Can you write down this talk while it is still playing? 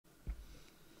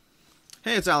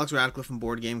Hey, it's Alex Radcliffe from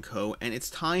Board Game Co., and it's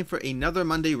time for another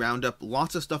Monday Roundup.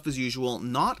 Lots of stuff as usual,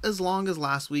 not as long as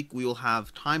last week. We will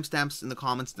have timestamps in the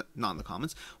comments, not in the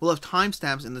comments, we'll have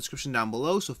timestamps in the description down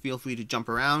below, so feel free to jump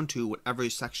around to whatever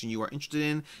section you are interested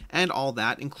in, and all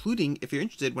that, including, if you're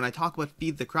interested, when I talk about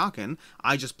Feed the Kraken,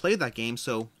 I just played that game,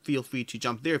 so feel free to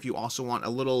jump there if you also want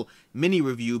a little mini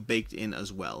review baked in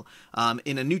as well.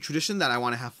 In a new tradition that I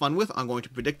want to have fun with, I'm going to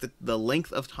predict the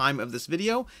length of time of this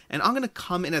video, and I'm going to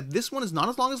come in at, this one is not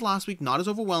as long as last week, not as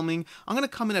overwhelming. I'm going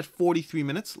to come in at 43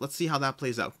 minutes. Let's see how that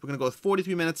plays out. We're going to go with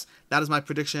 43 minutes. That is my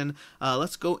prediction.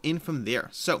 Let's go in from there.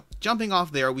 So, jumping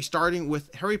off there, we starting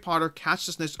with Harry Potter Catch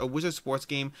the Snitch, a Wizard sports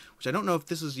game, which I don't know if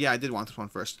this is, yeah, I did want this one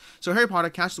first. So, Harry Potter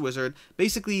Catch the Wizard,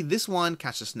 basically this one,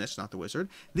 Catch the Snitch, not the Wizard,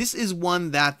 this is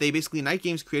one that they basically, Night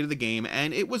Games created the game,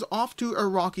 and it was off to a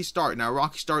rocky start. Now, a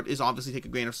rocky start is obviously take a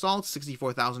grain of salt.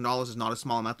 $64,000 is not a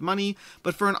small amount of money,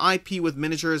 but for an IP with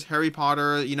miniatures, Harry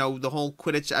Potter, you know, the whole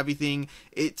Quidditch, everything,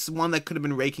 it's one that could have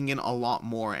been raking in a lot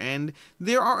more, and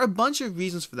there are a bunch of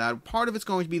reasons for that. Part of it's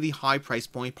going to be the high price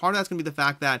point. Part of that's going to be the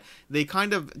fact that they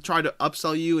kind of try to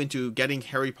upsell you into getting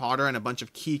Harry Potter and a bunch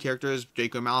of key characters,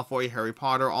 Draco Malfoy, Harry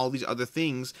Potter, all these other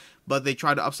things, but they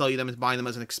try to upsell you them and buying them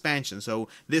as an expansion. So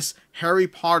this Harry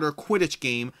Potter Quidditch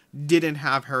game didn't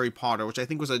have Harry Potter, which I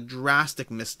think was a drastic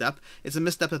misstep. It's a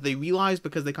misstep that they realized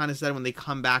because they kind of said when they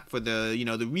come back for the, you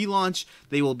know, the relaunch,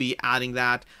 they will be adding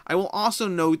that. I will also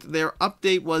note their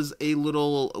update was a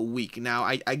little weak. Now,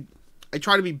 I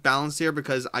try to be balanced here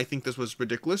because I think this was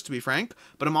ridiculous, to be frank,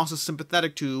 but I'm also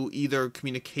sympathetic to either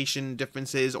communication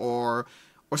differences or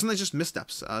something just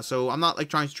missteps. So I'm not like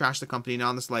trying to trash the company, not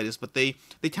in the slightest, but they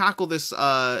tackle this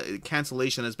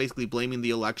cancellation as basically blaming the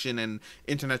election and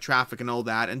internet traffic and all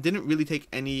that, and didn't really take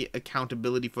any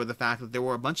accountability for the fact that there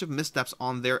were a bunch of missteps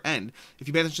on their end. If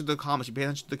you pay attention to the comments, you pay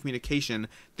attention to the communication,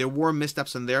 there were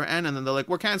missteps on their end, and then they're like,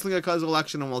 we're canceling it because of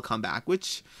election and we'll come back,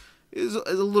 which is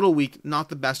a little weak, not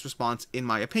the best response in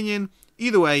my opinion.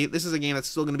 Either way, this is a game that's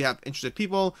still going to have interested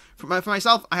people. For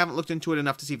myself, I haven't looked into it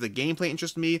enough to see if the gameplay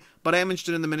interests me, but I am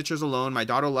interested in the miniatures alone. My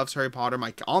daughter loves Harry Potter.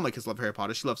 All my kids love Harry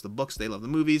Potter. She loves the books. They love the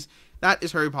movies. That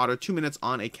is Harry Potter, 2 minutes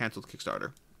on a canceled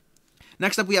Kickstarter.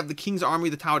 Next up, we have the King's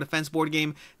Armory, the Tower Defense board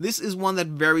game. This is one that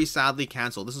very sadly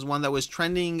canceled. This is one that was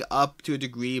trending up to a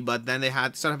degree, but then they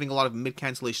started having a lot of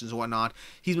mid-cancellations and whatnot.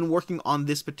 He's been working on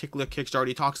this particular Kickstarter.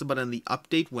 He talks about it in the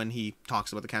update when he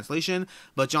talks about the cancellation,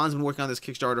 but John's been working on this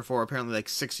Kickstarter for apparently like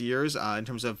 6 years in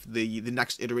terms of the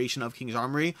next iteration of King's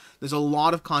Armory. There's a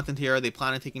lot of content here. They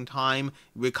plan on taking time.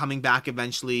 We're coming back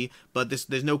eventually, but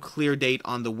there's no clear date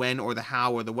on the when or the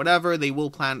how or the whatever. They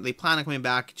plan on coming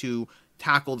back to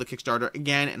tackle the Kickstarter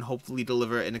again and hopefully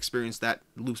deliver an experience that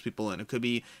loops people in. It could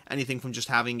be anything from just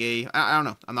having I don't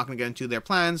know, I'm not going to get into their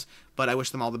plans, but I wish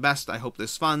them all the best. I hope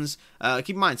this funds.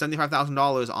 Keep in mind,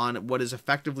 $75,000 on what is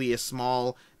effectively a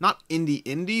small, not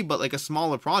indie, but like a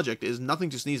smaller project is nothing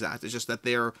to sneeze at. It's just that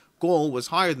their goal was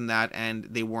higher than that and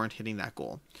they weren't hitting that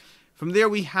goal. From there,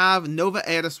 we have Nova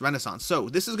Aetas Renaissance. So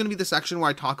this is going to be the section where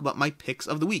I talk about my picks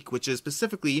of the week, which is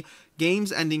specifically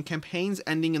campaigns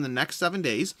ending in the next 7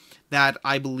 days that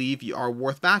I believe are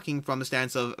worth backing from the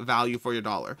stance of value for your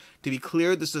dollar. To be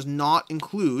clear, this does not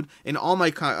include, in all my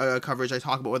coverage, I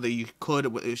talk about whether you could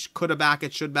have back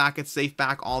it, should back it, safe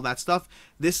back, all that stuff.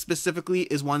 This specifically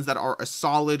is ones that are a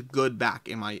solid, good back,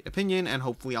 in my opinion, and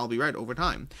hopefully I'll be right over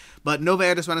time. But Nova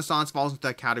Aetas Renaissance falls into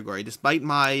that category. Despite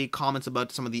my comments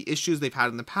about some of the issues they've had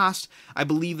in the past, I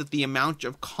believe that the amount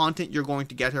of content you're going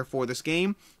to get here for this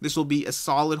game, this will be a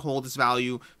solid hold its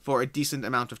value for a decent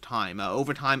amount of time.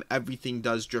 Over time, everything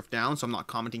does drift down, so I'm not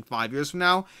commenting 5 years from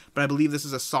now, but I believe this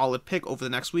is a solid pick over the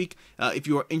next week. If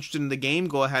you are interested in the game,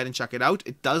 go ahead and check it out.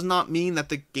 It does not mean that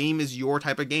the game is your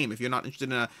type of game. If you're not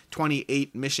interested in a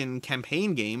 28 mission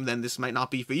campaign game, then this might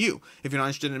not be for you. If you're not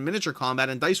interested in miniature combat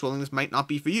and dice rolling, this might not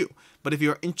be for you. But if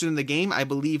you're interested in the game, I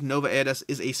believe Nova Aetas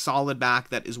is a solid back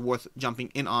that is worth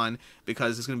jumping in on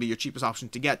because it's going to be your cheapest option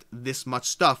to get this much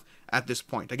stuff at this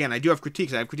point. Again, I do have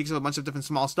critiques. I have critiques of a bunch of different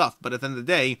small stuff, but at the end of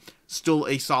the day, still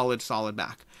a solid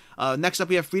back. Next up,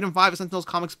 we have Freedom 5, a Sentinels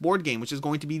Comics board game, which is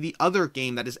going to be the other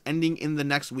game that is ending in the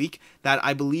next week that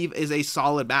I believe is a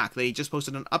solid back. They just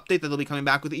posted an update that they'll be coming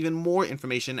back with even more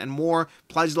information and more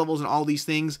pledge levels and all these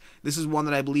things. This is one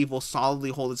that I believe will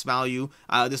solidly hold its value.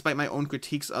 Despite my own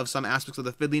critiques of some aspects of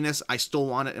the fiddliness, I still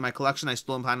want it in my collection. I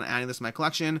still am planning on adding this in my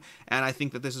collection, and I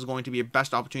think that this is going to be a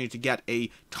best opportunity to get a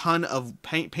ton of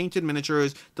painted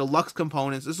miniatures, deluxe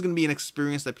components. This is going to be an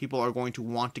experience that people are going to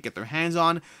want to get their hands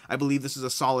on. I believe this is a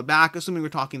solid back, assuming we're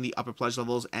talking the upper pledge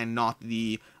levels and not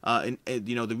the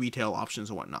the retail options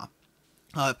and whatnot.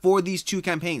 For these two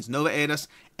campaigns, Nova Aetas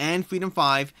and Freedom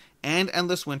 5 and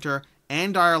Endless Winter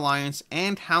and Dire Alliance,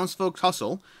 and Houndsfolk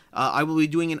Tussle. I will be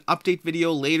doing an update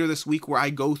video later this week where I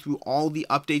go through all the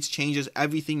updates, changes,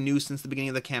 everything new since the beginning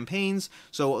of the campaigns.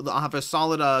 So I'll have a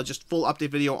solid, just full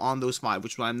update video on those 5,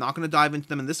 which I'm not going to dive into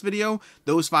them in this video.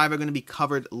 Those 5 are going to be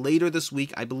covered later this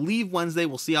week. I believe Wednesday.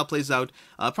 We'll see how it plays out.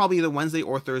 Probably either Wednesday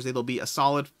or Thursday. There'll be a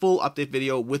solid full update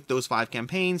video with those 5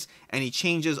 campaigns, any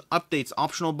changes, updates,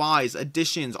 optional buys,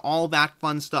 additions, all that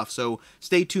fun stuff. So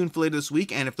stay tuned for later this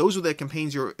week. And if those are the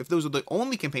campaigns if those are the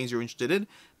only campaigns you're interested in,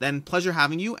 then pleasure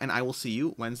having you, and I will see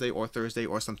you Wednesday or Thursday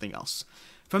or something else.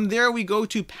 From there, we go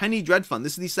to Penny Dreadfun.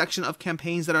 This is the section of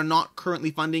campaigns that are not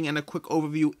currently funding, and a quick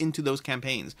overview into those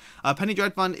campaigns. Penny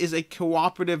Dreadfun is a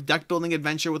cooperative deck-building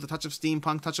adventure with a touch of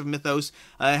steampunk, touch of mythos.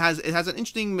 It has an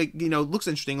interesting, looks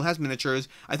interesting. It has miniatures.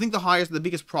 I think the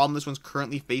biggest problem this one's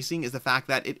currently facing is the fact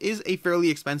that it is a fairly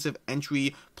expensive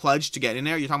entry pledge to get in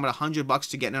there. You're talking about $100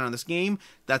 to get in on this game.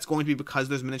 That's going to be because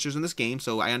there's miniatures in this game,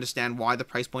 so I understand why the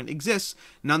price point exists.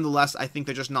 Nonetheless, I think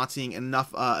they're just not seeing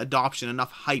enough adoption,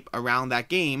 enough hype around that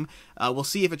game. We'll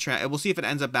see if it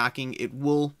ends up backing. It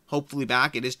will hopefully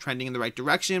back. It is trending in the right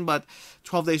direction, but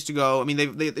 12 days to go. I mean,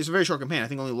 it's a very short campaign. I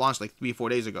think only launched like 3 or 4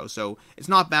 days ago, so it's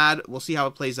not bad. We'll see how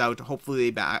it plays out.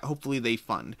 Hopefully they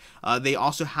fund. They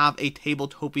also have a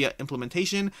Tabletopia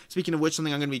implementation. Speaking of which,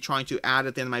 something I'm going to be trying to add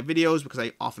at the end of my videos, because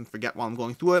I often forget while I'm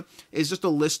going through it, is just a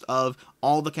list of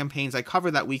all the campaigns I cover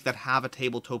that week that have a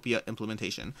Tabletopia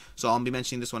implementation. So I'll be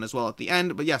mentioning this one as well at the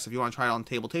end. But yes, if you want to try it on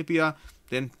Tabletopia,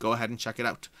 then go ahead and check it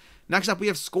out. Next up, we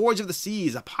have Scourge of the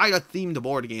Seas, a pirate-themed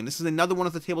board game. This is another one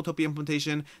of the Tabletopia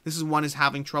implementation. This is one is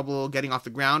having trouble getting off the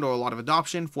ground or a lot of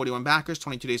adoption. 41 backers,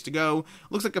 22 days to go.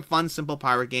 Looks like a fun, simple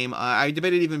pirate game. I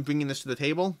debated even bringing it to the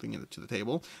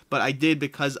table, but I did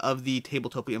because of the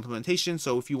Tabletopia implementation.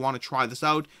 So if you want to try this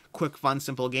out, quick, fun,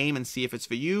 simple game and see if it's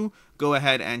for you, go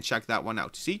ahead and check that one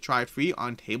out. See, try it free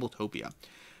on Tabletopia.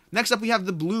 Next up, we have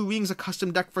the Blue Wings, a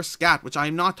custom deck for Scat, which I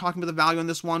am not talking about the value on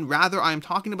this one. Rather, I am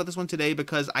talking about this one today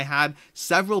because I had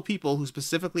several people who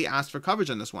specifically asked for coverage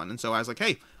on this one. And so I was like,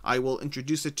 hey, I will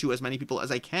introduce it to as many people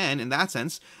as I can in that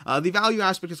sense. The value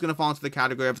aspect is going to fall into the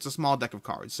category of it's a small deck of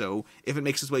cards. So if it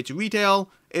makes its way to retail,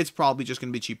 it's probably just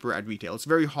going to be cheaper at retail. It's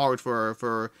very hard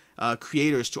for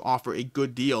creators to offer a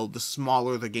good deal the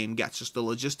smaller the game gets. Just the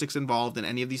logistics involved in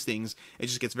any of these things, it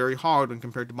just gets very hard when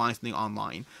compared to buying something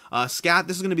online. Scat,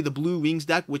 this is going to be the Blue Wings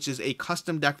deck, which is a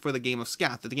custom deck for the game of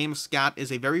Scat. The game of Scat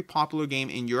is a very popular game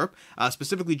in Europe,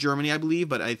 specifically Germany, I believe,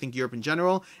 but I think Europe in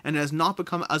general, and it has not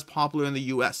become as popular in the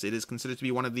US. It is considered to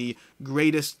be one of the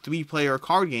greatest 3-player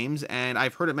card games, and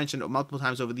I've heard it mentioned multiple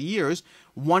times over the years.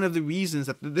 One of the reasons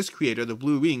that this creator, the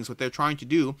Blue Wings, what they're trying to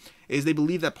do is they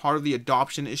believe that part of the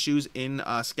adoption issues in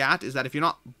Scat is that if you're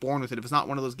not born with it, if it's not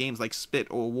one of those games like Spit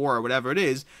or War or whatever it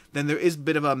is, then there is a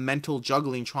bit of a mental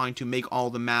juggling trying to make all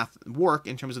the math work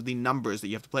in terms of the numbers that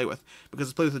you have to play with. Because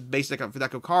it's played with a basic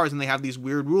deck of cards, and they have these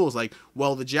weird rules like,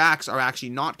 well, the jacks are actually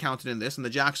not counted in this, and the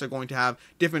jacks are going to have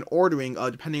different ordering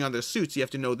depending on their suits. You have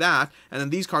to know that, and then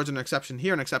these cards are an exception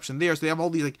here, an exception there. So they have all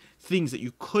these like things that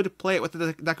you could play it with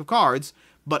the deck of cards,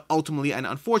 but ultimately and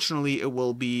unfortunately it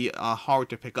will be hard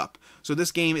to pick up. So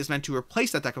this game is meant to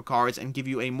replace that deck of cards and give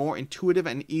you a more intuitive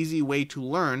and easy way to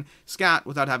learn Scat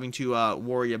without having to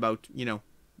worry about,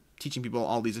 teaching people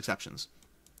all these exceptions.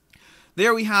 From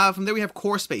there we have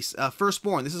Core Space,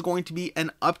 Firstborn. This is going to be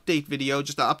an update video,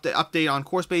 just an update on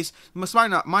Core Space.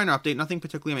 Minor update, nothing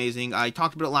particularly amazing. I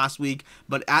talked about it last week,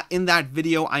 but in that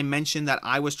video I mentioned that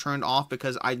I was turned off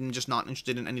because I'm just not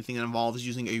interested in anything that involves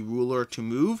using a ruler to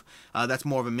move. That's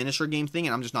more of a miniature game thing,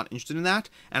 and I'm just not interested in that.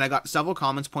 And I got several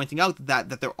comments pointing out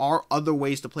that there are other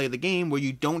ways to play the game where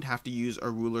you don't have to use a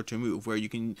ruler to move, where you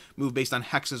can move based on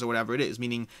hexes or whatever it is,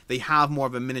 meaning they have more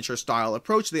of a miniature style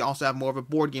approach. They also have more of a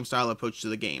board game style approach to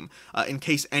the game. In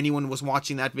case anyone was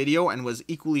watching that video and was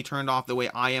equally turned off the way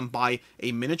I am by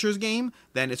a miniatures game,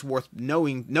 then it's worth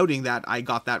noting that I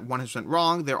got that 100%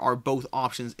 wrong. There are both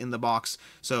options in the box.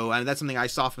 So, and that's something I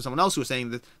saw from someone else who was saying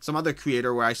that some other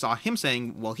creator where I saw him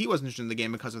saying, well, he wasn't interested in the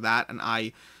game because of that, and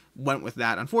I went with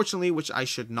that, unfortunately, which I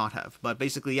should not have. But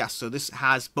basically, yes, so this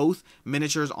has both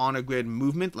miniatures on a grid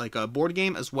movement, like a board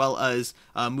game, as well as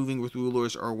moving with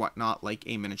rulers or whatnot, like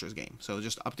a miniatures game. So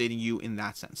just updating you in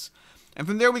that sense. And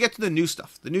from there we get to the new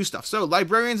stuff. So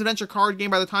Librarians Adventure card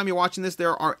game, by the time you're watching this,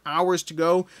 there are hours to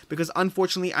go because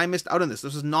unfortunately I missed out on this.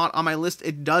 This is not on my list.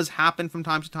 It does happen from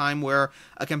time to time where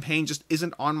a campaign just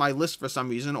isn't on my list for some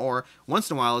reason, or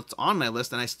once in a while it's on my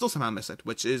list and I still somehow miss it,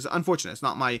 which is unfortunate. It's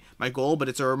not my goal, but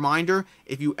it's a reminder.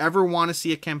 If you ever want to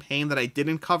see a campaign that I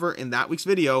didn't cover in that week's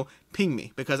video, ping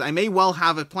me, because I may well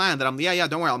have a plan that yeah,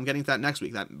 don't worry, I'm getting to that next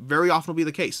week. That very often will be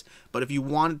the case. But if you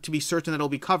want to be certain that it'll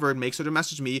be covered, make sure to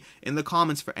message me in the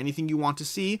comments for anything you want to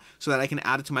see so that I can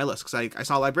add it to my list. Because I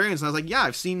saw Librarians and I was like, yeah,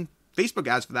 I've seen Facebook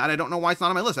ads for that. I don't know why it's not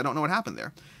on my list. I don't know what happened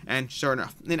there. And sure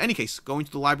enough. In any case, going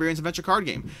to the Librarians Adventure card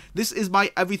game. This is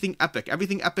by Everything Epic.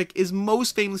 Everything Epic is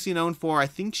most famously known for, I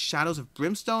think, Shadows of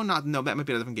Brimstone? No, that might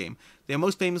be a different game. They are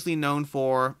most famously known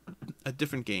for a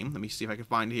different game. Let me see if I can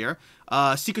find it here.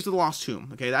 Secrets of the Lost Tomb.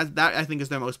 Okay, that I think is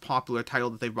their most popular title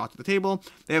that they've brought to the table.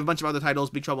 They have a bunch of other titles.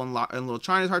 Big Trouble in Little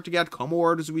China is hard to get.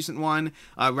 Comor is a recent one.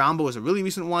 Rambo is a really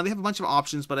recent one. They have a bunch of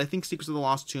options, but I think Secrets of the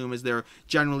Lost Tomb is their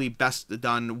generally best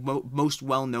done, most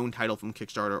well-known title from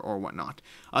Kickstarter or whatnot.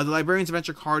 The Librarians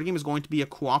Adventure card game is going to be a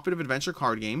cooperative adventure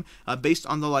card game based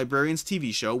on the Librarians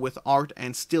TV show with art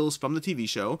and stills from the TV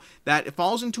show. That it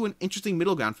falls into an interesting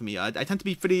middle ground for me. I tend to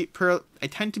be pretty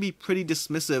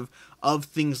dismissive of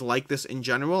things like this in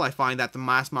general. I find that the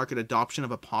mass market adoption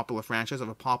of a popular franchise, of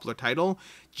a popular title,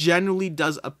 generally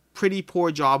does a pretty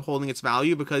poor job holding its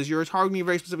value because you're targeting a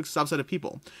very specific subset of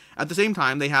people. At the same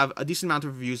time, they have a decent amount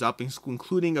of reviews up,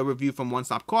 including a review from One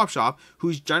Stop Co-op Shop,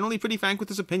 who's generally pretty frank with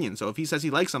his opinion. So if he says he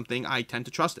likes something, I tend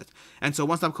to trust it. And so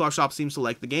One Stop Co-op Shop seems to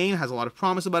like the game, has a lot of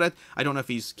promise about it. I don't know if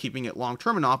he's keeping it long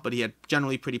term or not, but he had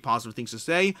generally pretty positive things to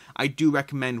say. I do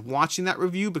recommend watching that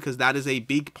review because that is a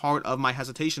big part of my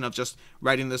hesitation of just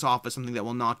writing this off as something that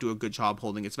will not do a good job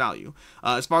holding its value.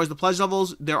 As far as the pledge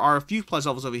levels, there are a few pledge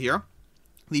levels over here.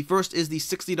 The first is the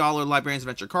 $60 Librarians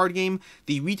Adventure card game.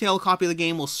 The retail copy of the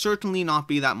game will certainly not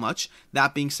be that much.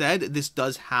 That being said, this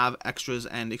does have extras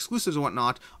and exclusives and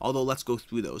whatnot, although let's go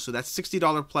through those. So that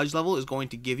 $60 pledge level is going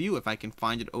to give you, if I can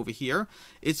find it over here,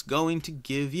 it's going to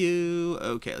give you,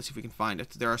 okay, let's see if we can find it.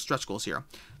 There are stretch goals here.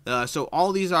 So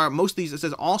all these are, most of these, it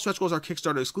says all stretch goals are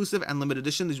Kickstarter exclusive and limited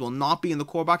edition. These will not be in the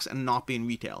core box and not be in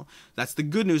retail. That's the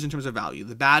good news in terms of value.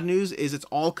 The bad news is it's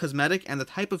all cosmetic and the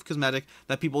type of cosmetic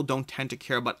that people don't tend to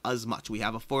care about as much. We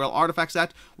have a foil artifact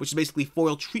set, which is basically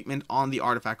foil treatment on the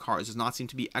artifact cards. It does not seem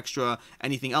to be extra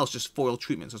anything else, just foil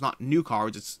treatment. So it's not new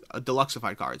cards, it's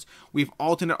deluxeified cards. We have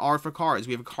alternate art for cards.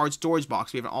 We have a card storage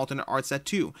box. We have an alternate art set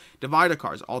 2. Divider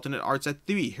cards, alternate art set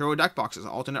 3. Hero deck boxes,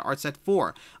 alternate art set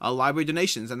 4. Library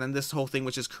donations, and then this whole thing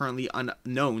which is currently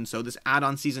unknown. So this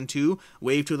add-on season 2,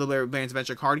 Wave 2 of the Librarians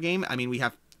Adventure card game. I mean, we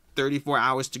have 34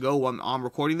 hours to go while I'm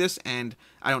recording this, and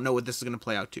I don't know what this is going to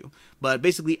play out to. But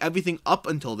basically everything up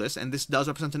until this, and this does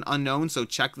represent an unknown, so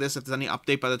check this if there's any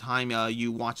update by the time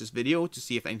you watch this video to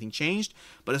see if anything changed.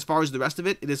 But as far as the rest of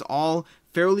it, it is all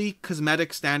fairly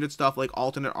cosmetic standard stuff like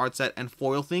alternate art set and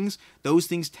foil things. Those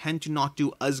things tend to not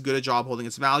do as good a job holding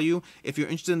its value. If you're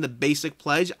interested in the basic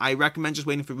pledge, I recommend just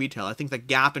waiting for retail. I think the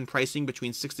gap in pricing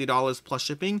between $60 plus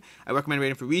shipping, I recommend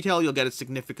waiting for retail. You'll get it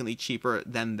significantly cheaper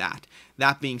than that.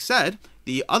 That being said,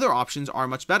 the other options are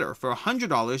much better. For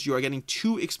 $100, you are getting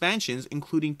 2 expansions,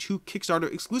 including 2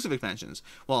 Kickstarter exclusive expansions.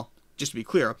 Well, just to be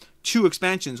clear, 2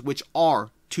 expansions which are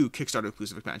 2 Kickstarter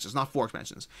exclusive expansions, not 4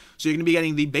 expansions. So you're going to be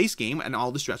getting the base game and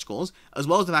all the stretch goals, as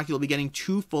well as the fact you'll be getting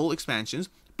 2 full expansions,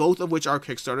 both of which are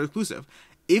Kickstarter exclusive.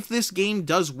 If this game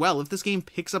does well, if this game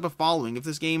picks up a following, if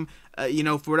this game,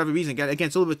 for whatever reason, again,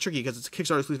 it's a little bit tricky because it's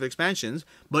Kickstarter exclusive expansions,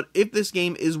 but if this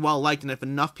game is well liked and if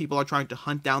enough people are trying to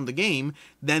hunt down the game,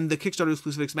 then the Kickstarter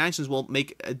exclusive expansions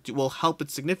will help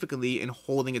it significantly in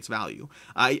holding its value.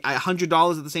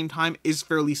 $100 at the same time is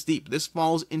fairly steep. This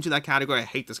falls into that category. I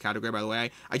hate this category, by the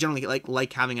way. I generally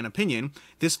like having an opinion.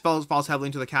 This falls heavily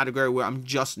into the category where I'm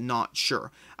just not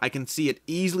sure. I can see it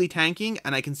easily tanking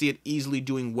and I can see it easily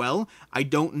doing well. I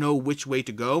don't know which way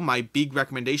to go. My big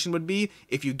recommendation would be,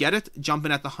 if you get it, jump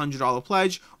in at the $100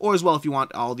 pledge, or as well if you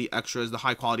want all the extras, the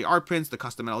high quality art prints, the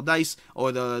custom metal dice,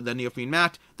 or the neoprene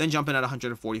mat, then jump in at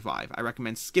 $145. I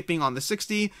recommend skipping on the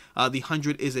 60. The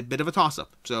 100 is a bit of a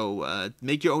toss-up, so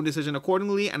make your own decision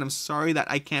accordingly, and I'm sorry that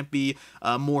I can't be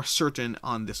more certain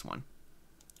on this one.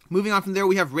 Moving on from there,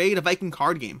 we have Raid, a Viking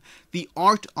card game. The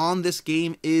art on this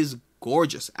game is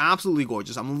gorgeous, absolutely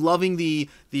gorgeous. I'm loving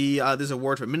there's a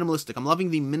word for minimalistic. I'm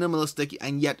loving the minimalistic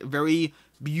and yet very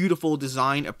beautiful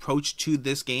design approach to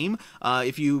this game.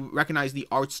 If you recognize the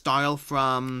art style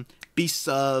from Beasts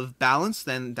of Balance,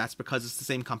 then that's because it's the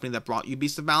same company that brought you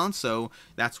Beasts of Balance, so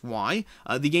that's why.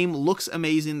 The game looks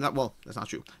amazing. Well, that's not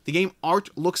true. The game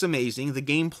art looks amazing. The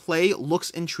gameplay looks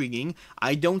intriguing.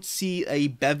 I don't see a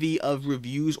bevy of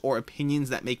reviews or opinions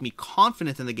that make me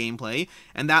confident in the gameplay,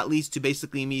 and that leads to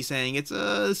basically me saying it's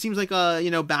seems like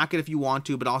a, back it if you want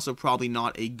to, but also probably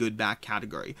not a good back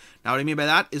category. Now, what I mean by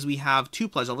that is we have 2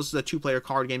 pledge levels. This is a 2-player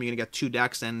card game. You're going to get 2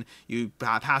 decks, and you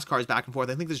pass cards back and forth.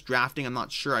 I think there's drafting. I'm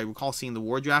not sure. I recall recall seeing the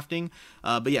war drafting.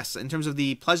 But yes, in terms of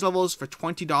the pledge levels, for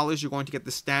 $20, you're going to get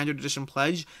the standard edition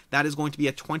pledge. That is going to be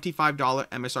a $25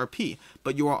 MSRP,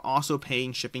 but you are also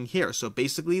paying shipping here. So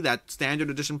basically, that standard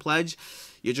edition pledge,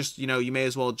 you just, you may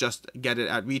as well just get it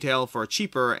at retail for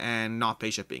cheaper and not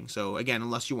pay shipping. So again,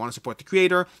 unless you want to support the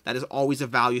creator, that is always a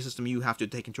value system you have to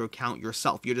take into account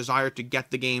yourself. Your desire to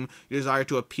get the game, your desire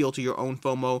to appeal to your own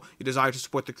FOMO, your desire to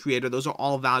support the creator, those are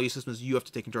all value systems you have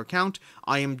to take into account.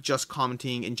 I am just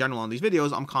commenting in general on these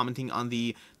videos. I'm commenting on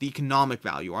the economic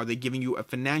value. Are they giving you a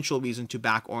financial reason to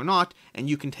back or not? And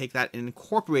you can take that and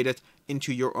incorporate it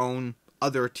into your own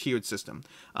other tiered system.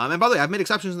 And by the way, I've made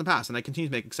exceptions in the past, and I continue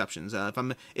to make exceptions.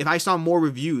 If I saw more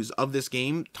reviews of this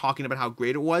game talking about how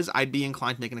great it was, I'd be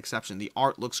inclined to make an exception. The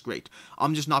art looks great.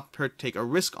 I'm just not prepared to take a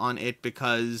risk on it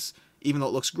because even though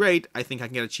it looks great, I think I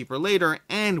can get it cheaper later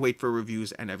and wait for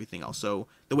reviews and everything else. So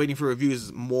the waiting for reviews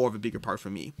is more of a bigger part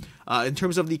for me. In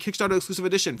terms of the Kickstarter exclusive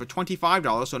edition, for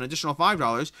 $25, so an additional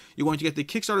 $5, you're going to get the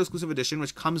Kickstarter exclusive edition,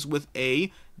 which comes with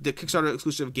the Kickstarter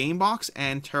exclusive game box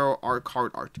and tarot art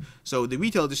card art. So the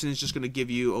retail edition is just going to give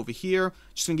you over here,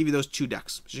 just going to give you those 2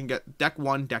 decks. So you can get deck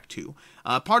 1, deck 2.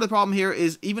 Part of the problem here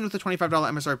is even with the $25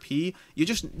 MSRP,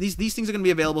 these things are going to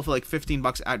be available for like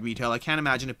 $15 at retail. I can't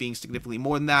imagine it being significantly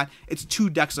more than that. It's 2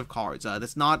 decks of cards.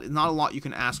 That's not a lot you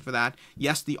can ask for that.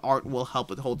 Yes, the art will help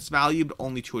it hold its value, but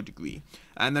only to a degree.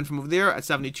 And then from over there at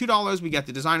 $72, we get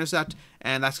the designer set,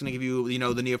 and that's going to give you,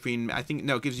 the Neoprene.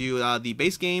 It gives you the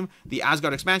base game, the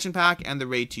Asgard expansion pack, and the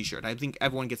raid T-shirt. I think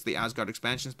everyone gets the Asgard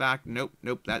expansions pack. Nope,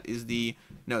 that's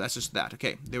just that.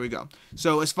 Okay, there we go.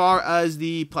 So as far as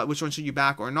which one should you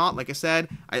back or not, like I said,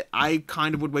 I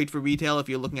kind of would wait for retail if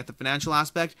you're looking at the financial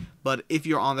aspect, but if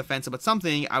you're on the fence about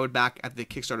something, I would back at the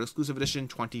Kickstarter exclusive edition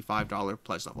 $25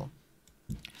 pledge level.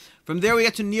 From there, we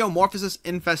get to Neo-Morphosis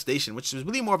Infestation, which is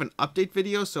really more of an update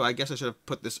video, so I guess I should have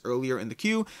put this earlier in the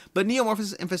queue. But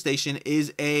Neo-Morphosis Infestation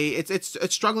is it's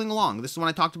struggling along. This is one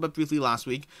I talked about briefly last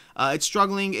week. It's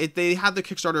struggling. They had the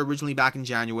Kickstarter originally back in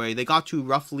January. They got to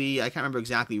roughly, I can't remember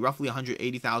exactly, roughly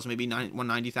 180,000, maybe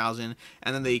 190,000,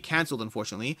 and then they canceled,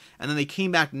 unfortunately. And then they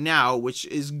came back now, which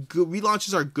is good.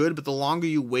 Relaunches are good, but the longer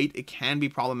you wait, it can be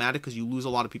problematic because you lose a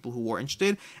lot of people who were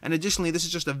interested. And additionally, this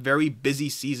is just a very busy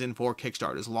season for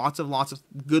Kickstarters. Lots of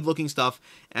good looking stuff,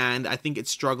 and I think it's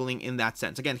struggling in that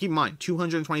sense. Again, keep in mind,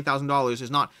 $220,000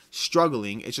 is not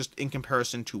struggling, it's just in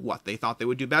comparison to what they thought they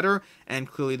would do better, and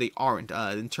clearly they aren't.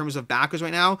 In terms of backers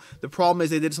right now, the problem is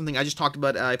they did something I just talked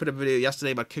about. I put a video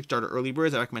yesterday about Kickstarter early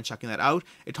birds. I recommend checking that out.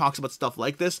 It talks about stuff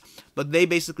like this, but they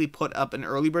basically put up an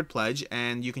early bird pledge,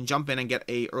 and you can jump in and get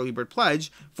a early bird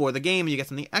pledge for the game, and you get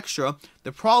something extra.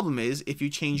 The problem is, if you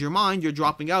change your mind, you're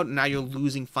dropping out, and now you're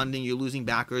losing funding, you're losing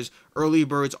backers. Early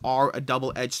birds are a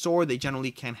double-edged sword. They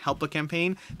generally can help a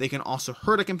campaign. They can also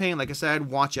hurt a campaign. Like I said,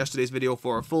 watch yesterday's video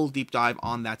for a full deep dive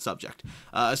on that subject.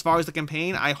 As far as the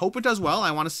campaign, I hope it does well.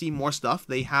 I want to see more stuff.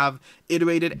 They have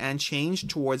iterated and changed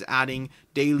towards adding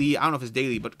daily, I don't know if it's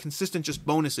daily, but consistent just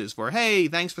bonuses for, hey,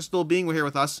 thanks for still being here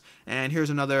with us, and here's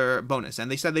another bonus.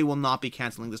 And they said they will not be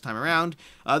canceling this time around.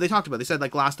 They said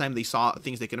like last time they saw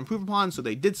things they could improve upon, so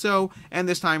they did so, and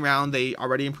this time around they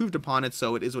already improved upon it,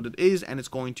 so it is what it is, and it's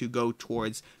going to go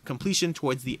towards completion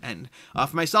towards the end.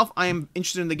 For myself, I am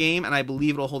interested in the game, and I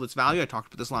believe it'll hold its value. I talked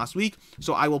about this last week,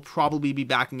 so I will probably be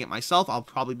backing it myself. I'll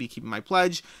probably be keeping my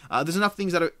pledge. There's enough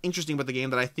things that are interesting about the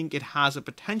game that I think it has a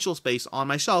potential space on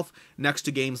my shelf next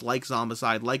to games like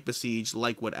Zombicide, like Besiege,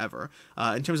 like whatever.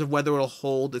 In terms of whether it'll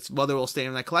hold, whether it'll stay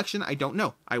in that collection, I don't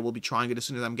know. I will be trying it as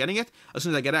soon as I'm getting it. As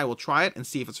soon as I get it, I will try it and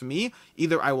see if it's for me.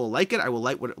 Either I will like it, I will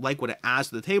like what it adds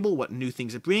to the table, what new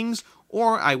things it brings,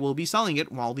 or I will be selling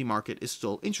it while the market is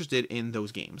still interested in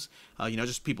those games.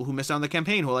 Just people who missed out on the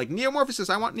campaign who are like, Neo-Morphosis,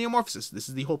 I want Neo-Morphosis. This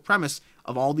is the whole premise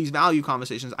of all these value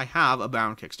conversations I have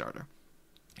about Kickstarter.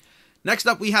 Next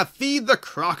up, we have Feed the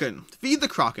Kraken. Feed the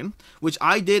Kraken, which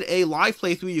I did a live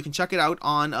playthrough. You can check it out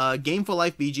on Game for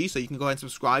Life BG, so you can go ahead and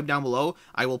subscribe down below.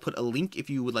 I will put a link if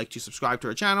you would like to subscribe to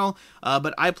our channel.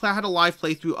 But I had a live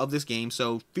playthrough of this game,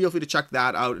 so feel free to check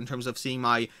that out in terms of seeing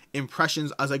my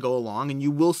impressions as I go along, and you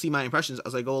will see my impressions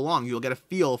as I go along. You'll get a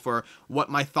feel for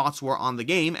what my thoughts were on the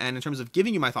game, and in terms of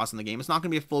giving you my thoughts on the game, it's not going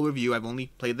to be a full review. I've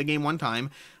only played the game one time,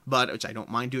 which I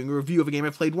don't mind doing a review of a game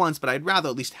I've played once, but I'd rather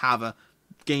at least have a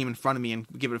game in front of me and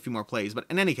give it a few more plays. But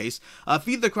in any case,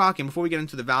 Feed the Kraken, before we get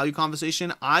into the value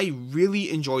conversation, I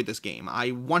really enjoyed this game. I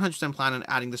 100% plan on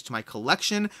adding this to my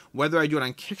collection. Whether I do it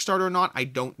on Kickstarter or not, I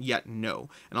don't yet know,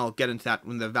 and I'll get into that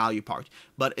in the value part.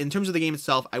 But in terms of the game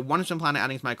itself, I 100% plan on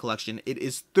adding to my collection. It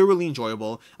is thoroughly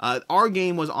enjoyable. Our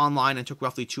game was online and took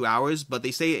roughly 2 hours, but they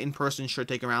say in person should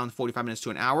take around 45 minutes to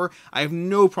an hour. I have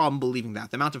no problem believing that.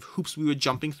 The amount of hoops we were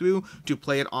jumping through to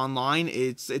play it online,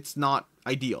 it's not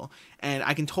ideal. And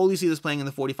I can totally see this playing in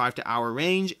the 45 to hour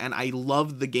range, and I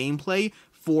love the gameplay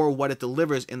for what it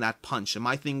delivers in that punch. And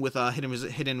my thing with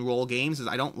hidden roll games is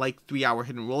I don't like 3-hour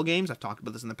hidden roll games. I've talked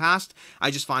about this in the past. I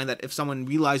just find that if someone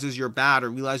realizes you're bad or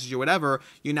realizes you're whatever,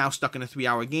 you're now stuck in a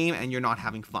 3-hour game and you're not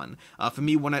having fun. For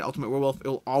me, One Night Ultimate Werewolf,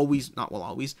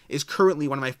 is currently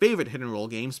one of my favorite hidden roll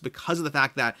games because of the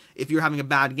fact that if you're having a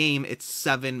bad game, it's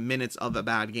 7 minutes of a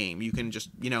bad game. You can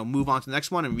just, move on to the next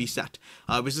one and reset.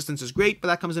 Resistance is great, but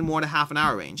that comes in more to half an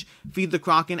hour range. Feed the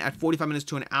Kraken at 45 minutes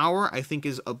to an hour, I think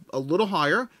is a little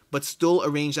higher, but still a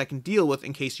range I can deal with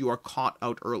in case you are caught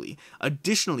out early.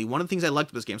 Additionally, one of the things I liked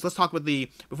about this game, so let's talk about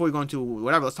before we go into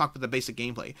whatever, let's talk about the basic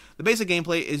gameplay. The basic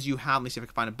gameplay is you have, let me see if I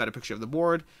can find a better picture of the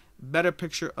board.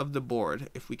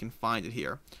 If we can find it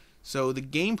here. So the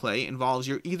gameplay involves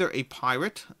you're either a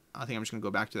pirate, I think I'm just going to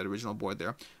go back to that original board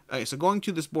there. Okay, so going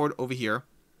to this board over here,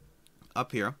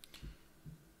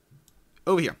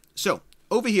 So,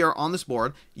 over here on this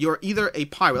board, you're either a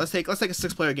pirate. Let's take a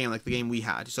 6-player game like the game we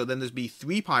had. So then there's be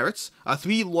 3 pirates,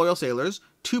 3 loyal sailors,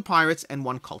 2 pirates, and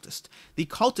 1 cultist. The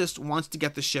cultist wants to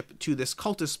get the ship to this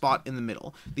cultist spot in the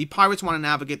middle. The pirates want to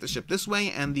navigate the ship this way,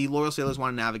 and the loyal sailors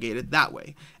want to navigate it that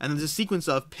way. And there's a sequence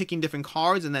of picking different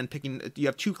cards, and then you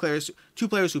have two players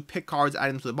who pick cards, add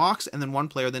them to the box, and then one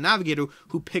player, the navigator,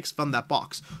 who picks from that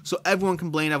box. So everyone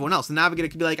can blame everyone else. The navigator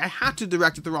could be like, I had to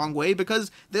direct it the wrong way because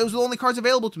those were the only cards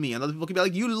available to me. And other people could be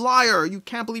like, you liar, you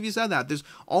can't believe you said that. There's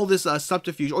all this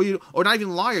subterfuge, or not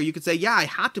even liar, you could say, yeah, I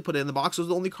had to put it in the box, those are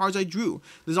the only cards I drew.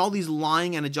 There's all these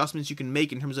lying and adjustments you can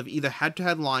make in terms of either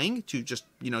head-to-head lying to just,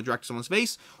 direct someone's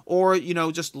face, or,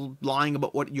 just lying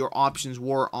about what your options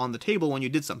were on the table when you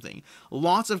did something.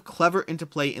 Lots of clever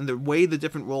interplay in the way the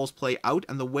different roles play out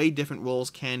and the way different roles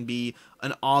can be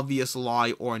an obvious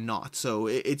lie or not. So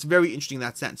it's very interesting in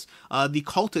that sense. The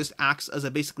cultist acts as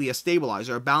basically a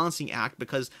stabilizer, a balancing act,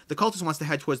 because the cultist wants to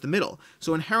head towards the middle.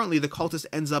 So inherently, the cultist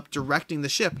ends up directing the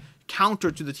ship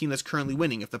counter to the team that's currently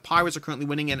winning. If the pirates are currently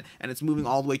winning and it's moving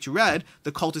all the way to red,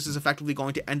 the cultist is effectively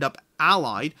going to end up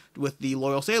allied with the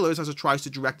loyal sailors as it tries to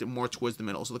direct it more towards the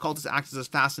middle. So the cultist acts as a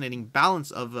fascinating balance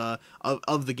of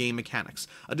the game mechanics.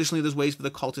 Additionally, there's ways for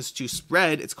the cultist to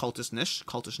spread its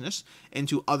cultishness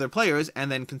into other players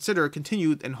and then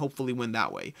continue and hopefully win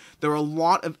that way. There are a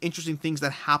lot of interesting things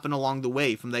that happen along the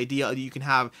way, from the idea that you can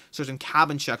have certain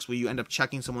cabin checks where you end up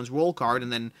checking someone's roll card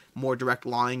and then more direct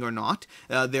lying or not.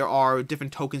 There are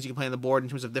different tokens you can play on the board in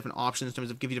terms of different options, in terms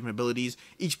of give you different abilities.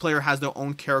 Each player has their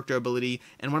own character ability,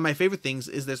 and one of my favorite things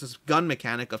is there's this gun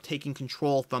mechanic of taking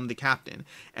control from the captain.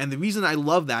 And the reason I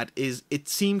love that is it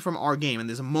seemed from our game, and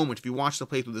there's a moment, if you watch the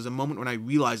playthrough, there's a moment when I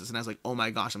realized this and I was like, oh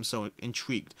my gosh, I'm so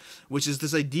intrigued, which is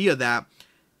this idea that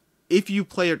if you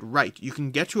play it right, you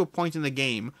can get to a point in the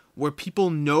game where people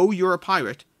know you're a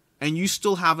pirate and you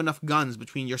still have enough guns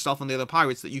between yourself and the other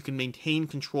pirates that you can maintain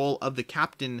control of the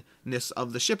captainness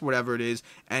of the ship, whatever it is,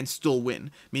 and still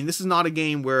win. I mean, this is not a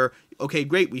game where, okay,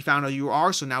 great, we found out who you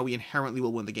are, so now we inherently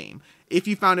will win the game. If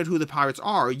you found out who the pirates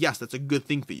are, yes, that's a good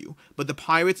thing for you. But the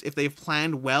pirates, if they've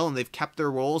planned well and they've kept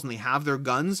their roles and they have their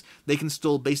guns, they can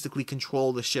still basically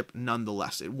control the ship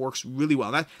nonetheless. It works really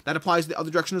well. That applies the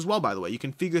other direction as well, by the way. You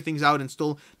can figure things out and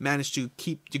still manage to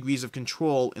keep degrees of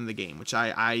control in the game, which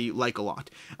I like a lot.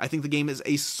 I think the game is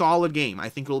a solid game. I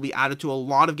think it will be added to a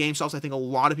lot of game shelves. I think a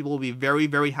lot of people will be very,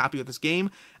 very happy with this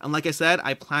game. And like I said,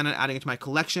 I plan on adding it to my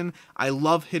collection. I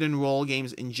love hidden roll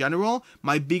games in general.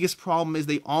 My biggest problem is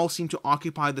they all seem to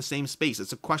occupy the same space.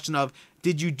 It's a question of,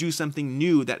 did you do something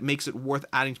new that makes it worth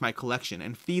adding to my collection?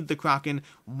 And Feed the Kraken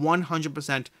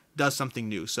 100% does something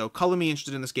new. So color me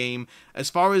interested in this game.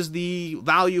 As far as the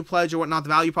value pledge or whatnot, the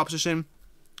value proposition,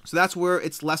 so that's where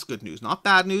it's less good news. Not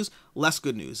bad news, less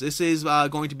good news. This is there's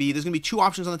going to be 2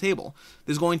 options on the table.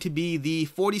 There's going to be the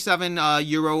 €47,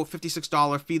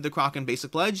 $56 Feed the Kraken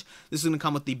basic pledge. This is going to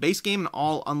come with the base game and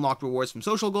all unlocked rewards from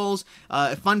social goals.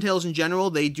 Funtails in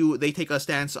general, they take a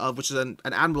stance of, which is an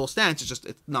admirable stance,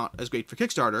 it's not as great for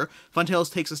Kickstarter.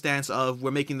 Funtails takes a stance of,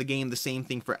 we're making the game the same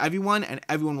thing for everyone, and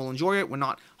everyone will enjoy it. We're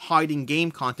not hiding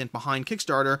game content behind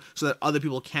Kickstarter so that other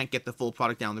people can't get the full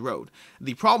product down the road.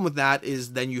 The problem with that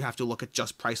is then you have to look at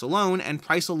just price alone, and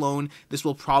price alone alone, this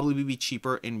will probably be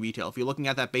cheaper in retail. If you're looking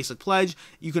at that basic pledge,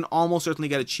 you can almost certainly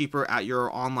get it cheaper at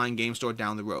your online game store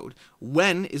down the road.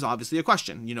 When is obviously a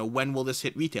question. You know, when will this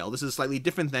hit retail? This is slightly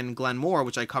different than Glenmore,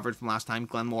 which I covered from last time,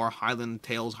 Glenmore, Highland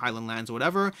Tales, Highland Lands, or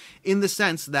whatever, in the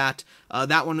sense that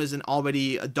that one is an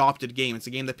already adopted game. It's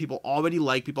a game that people already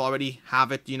like, people already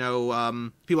have it, you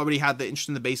know, people already had the interest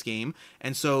in the base game,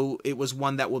 and so it was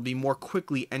one that will be more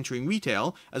quickly entering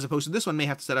retail, as opposed to this one may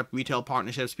have to set up retail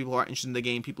partnerships, people who are interested in the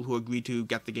game, people who agree to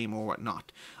get the game or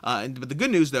whatnot. But the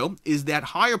good news, though, is that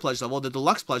higher pledge level, the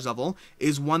deluxe pledge level,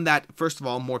 is one that, first of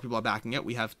all, more people are backing it.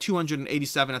 We have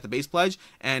 287 at the base pledge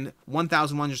and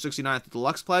 1,169 at the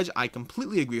deluxe pledge. I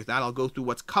completely agree with that. I'll go through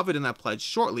what's covered in that pledge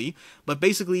shortly, but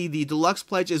basically the deluxe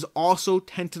pledge is also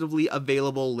tentatively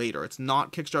available later. It's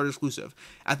not Kickstarter exclusive.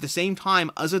 At the same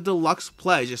time, as a deluxe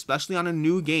pledge, especially on a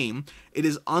new game, it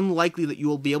is unlikely that you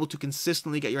will be able to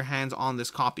consistently get your hands on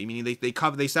this copy, meaning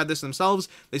they said this themselves.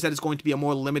 They said it's going to be a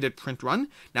more limited print run.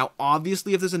 Now,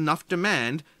 obviously, if there's enough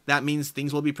demand, that means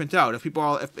things will be printed out.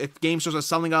 If game stores are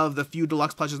selling out of the few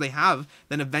deluxe pledges they have,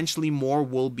 then eventually more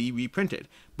will be reprinted.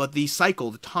 But the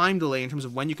cycle, the time delay in terms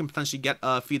of when you can potentially get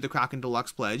a Feed the Kraken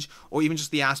deluxe pledge, or even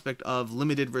just the aspect of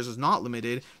limited versus not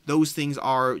limited, those things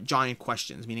are giant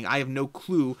questions, meaning I have no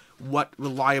clue what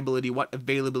reliability, what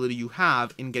availability you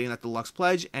have in getting that deluxe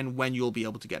pledge and when you'll be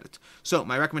able to get it. So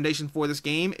my recommendation for this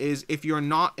game is, if you're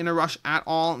not in a rush at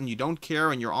all and you don't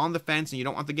care and you're on the fence and you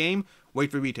don't want the game,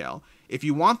 wait for retail. If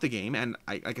you want the game, and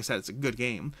like I said, it's a good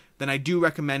game, then I do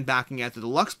recommend backing at the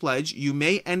deluxe pledge. You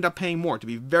may end up paying more, to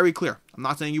be very clear. I'm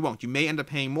not saying you won't. You may end up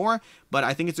paying more, but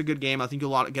I think it's a good game. I think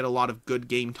you'll get a lot of good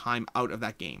game time out of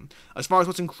that game. As far as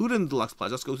what's included in the deluxe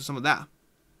pledge, let's go through some of that.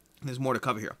 There's more to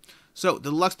cover here. So, the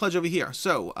deluxe pledge over here.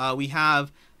 So, we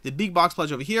have the big box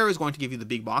pledge over here is going to give you the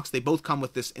big box. They both come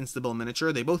with this instable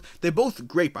miniature. They're both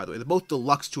great, by the way. They're both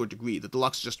deluxe to a degree. The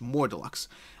deluxe is just more deluxe.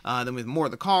 Then with more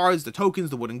of the cards, the tokens,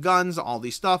 the wooden guns, all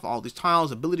these stuff, all these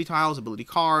tiles, ability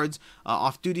cards,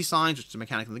 off-duty signs, which is a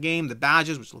mechanic in the game, the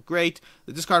badges, which look great,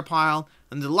 the discard pile,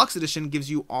 and the deluxe edition gives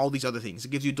you all these other things.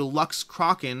 It gives you deluxe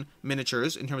Kraken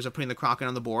miniatures in terms of putting the Kraken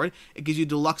on the board. It gives you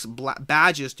deluxe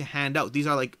badges to hand out. These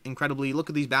are like incredibly, look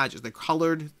at these badges. They're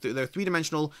colored, they're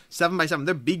three-dimensional, 7x7.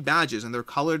 They're big badges, and they're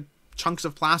colored chunks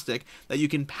of plastic that you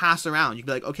can pass around. You can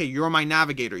be like, okay, you're my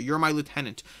navigator, you're my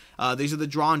lieutenant. These are the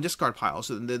draw and discard piles,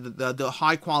 so the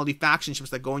high quality faction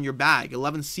ships that go in your bag,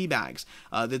 11 sea bags,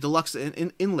 the deluxe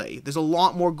inlay. There's a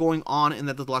lot more going on in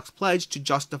the deluxe pledge to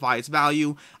justify its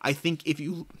value. I think if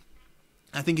you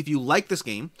like this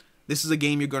game, this is a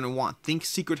game you're going to want. Think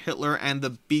Secret Hitler and the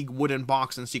big wooden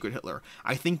box in Secret Hitler.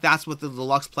 I think that's what the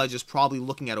deluxe pledge is probably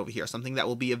looking at over here. Something that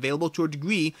will be available to a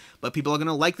degree, but people are going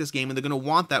to like this game and they're going to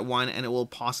want that one, and it will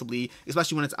possibly,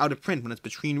 especially when it's out of print, when it's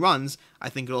between runs, I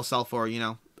think it'll sell for, you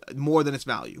know, more than its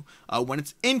value. When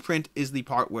it's in print is the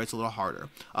part where it's a little harder.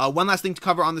 One last thing to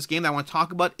cover on this game that I want to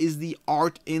talk about is the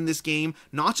art in this game.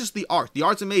 Not just the art. The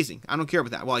art's amazing. I don't care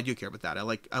about that. Well, I do care about that. I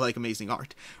like amazing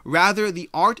art. Rather, the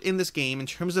art in this game, in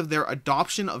terms of their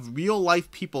adoption of real life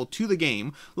people to the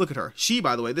game. Look at her. She,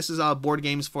 by the way, this is Board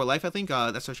Games for Life, I think.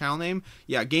 That's her channel name.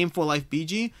 Yeah, Game for Life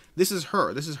BG. This is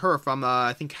her. This is her from,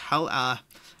 I think, I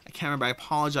can't remember. I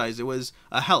apologize. It was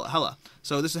Hella.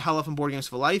 So this is Hella from Board Games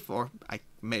for Life, or I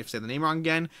may have said the name wrong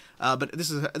again. But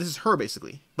this is her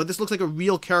basically. But this looks like a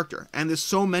real character, and there's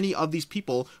so many of these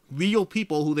people, real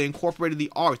people who they incorporated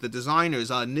the art, the designers,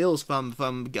 Nils from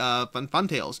Fun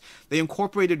Tales. They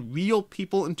incorporated real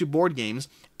people into board games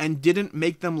and didn't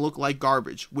make them look like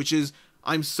garbage, which is,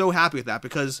 I'm so happy with that,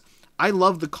 because I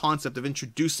love the concept of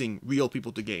introducing real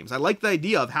people to games. I like the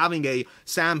idea of having a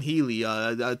Sam Healy,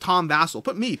 Tom Vassell.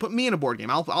 Put me in a board game.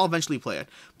 I'll eventually play it.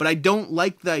 But I don't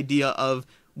like the idea of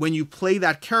when you play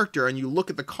that character and you look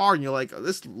at the card and you're like, oh,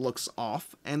 this looks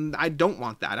off. And I don't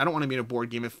want that. I don't want to be in a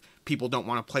board game if people don't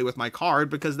want to play with my card,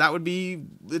 because that would be,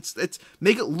 it's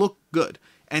make it look good.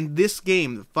 And this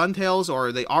game, Fun Tales,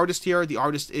 or the artist here, the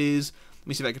artist is, let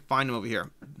me see if I can find him over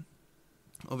here.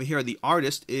 Over here, the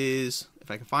artist is,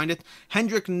 if I can find it,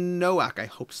 Hendrik Nowak. I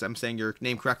hope I'm saying your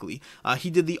name correctly. He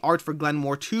did the art for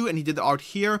Glenmore 2, and he did the art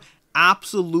here.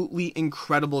 Absolutely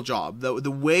incredible job.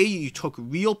 The way you took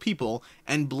real people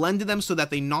and blended them so that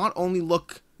they not only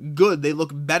look good, they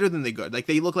look better than they good. Like,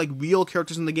 they look like real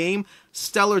characters in the game.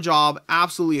 Stellar job.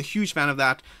 Absolutely a huge fan of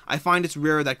that. I find it's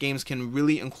rare that games can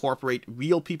really incorporate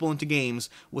real people into games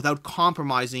without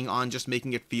compromising on just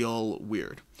making it feel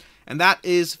weird. And that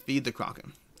is Feed the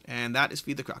Kraken. And that is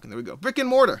Feed the Kraken. There we go. Brick and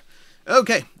mortar.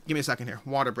 Okay, give me a second here.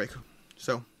 Water break.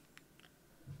 So,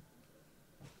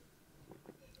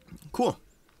 cool.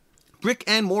 Brick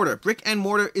and Mortar. Brick and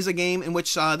Mortar is a game in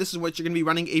which this is what you're going to be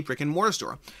running a brick and mortar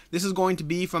store. This is going to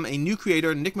be from a new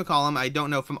creator, Nick McCollum, I don't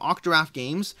know, from Octoraph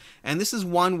Games, and this is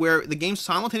one where the game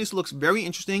simultaneously looks very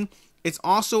interesting. It's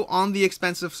also on the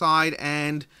expensive side,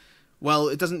 and well,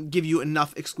 it doesn't give you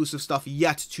enough exclusive stuff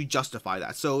yet to justify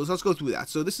that. So let's go through that.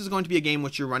 So this is going to be a game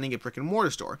which you're running a brick and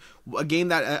mortar store. A game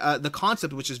that, the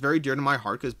concept which is very dear to my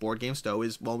heart, because Board Game Stow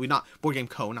is, well, Board Game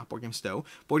Co., not Board Game Stow.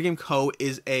 Board Game Co.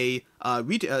 is we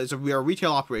are a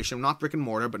retail operation, not brick and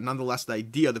mortar, but nonetheless the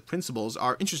idea, the principles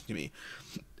are interesting to me.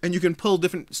 And you can pull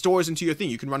different stores into your thing.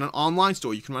 You can run an online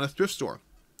store, you can run a thrift store.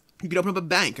 You can open up a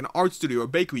bank, an art studio, or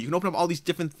bakery. You can open up all these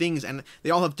different things, and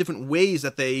they all have different ways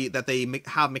that they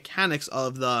have mechanics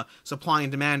of the supply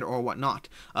and demand or whatnot.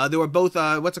 There were both,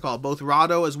 both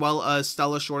Rado as well as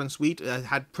Stella Short and Sweet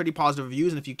had pretty positive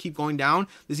reviews, and if you keep going down,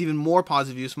 there's even more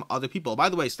positive reviews from other people. By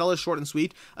the way, Stella Short and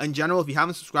Sweet, in general, if you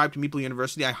haven't subscribed to Meeple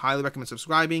University, I highly recommend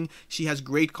subscribing. She has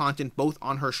great content both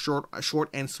on her short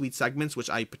and sweet segments, which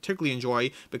I particularly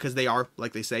enjoy because they are,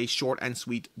 like they say, short and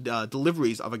sweet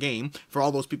deliveries of a game. For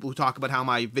all those people who talk about how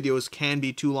my videos can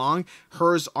be too long,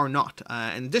 hers are not.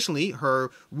 And additionally, her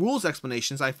rules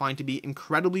explanations I find to be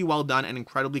incredibly well done and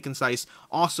incredibly concise,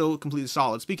 also completely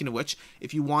solid. Speaking of which,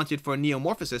 if you wanted for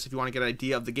Neo-Morphosis, if you want to get an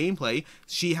idea of the gameplay,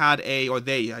 she had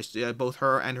both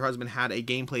her and her husband had a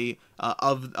gameplay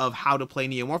of how to play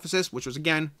Neo-Morphosis, which was,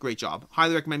 again, great job.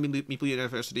 Highly recommend Meeple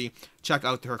University. Check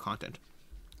out her content.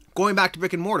 Going back to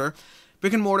Brick and Mortar,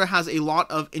 Brick and Mortar has a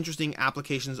lot of interesting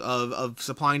applications of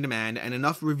supply and demand and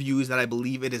enough reviews that I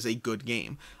believe it is a good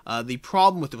game. The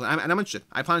problem with and I'm interested.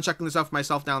 I plan on checking this out for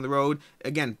myself down the road.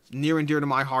 Again, near and dear to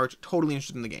my heart, totally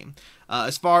interested in the game.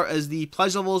 As far as the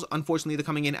pledge levels, unfortunately, they're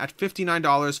coming in at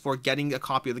 $59 for getting a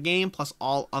copy of the game, plus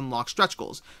all unlocked stretch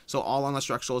goals. So all unlocked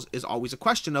stretch goals is always a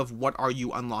question of what are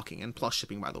you unlocking, and plus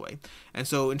shipping, by the way. And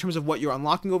so in terms of what you're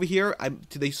unlocking over here,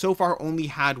 they so far only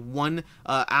had one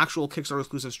actual Kickstarter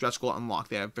exclusive stretch goal unlocked.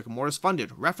 They have Brick and Mortars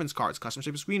funded, reference cards, custom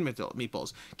shaped screen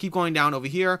meeples. Keep going down over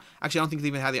here. Actually, I don't think they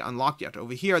even had it unlocked yet.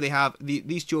 Over here, they have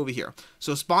these two over here.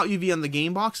 So Spot UV on the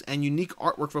game box and unique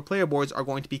artwork for player boards are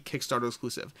going to be Kickstarter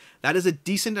exclusive. That is a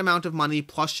decent amount of money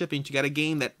plus shipping to get a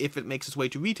game that, if it makes its way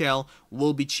to retail,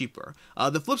 will be cheaper.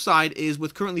 The flip side is,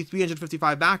 with currently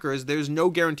 355 backers, there's no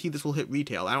guarantee this will hit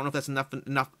retail. I don't know if that's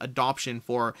enough adoption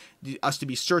for us to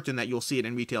be certain that you'll see it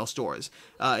in retail stores.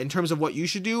 In terms of what you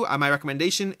should do, my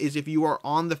recommendation is, if you are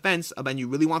on the fence and you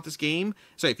really want this game,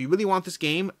 if you really want this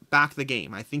game, back the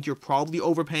game. I think you're probably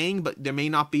overpaying, but there may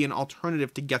not be an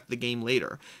alternative to get the game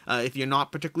later. If you're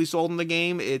not particularly sold on the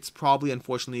game, it's probably,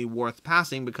 unfortunately, worth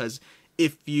passing, because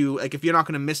if you're not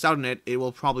going to miss out on it, it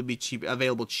will probably be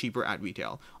available cheaper at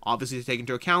retail. Obviously, to take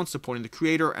into account supporting the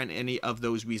creator and any of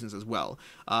those reasons as well.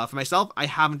 For myself, I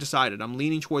haven't decided. I'm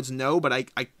leaning towards no, but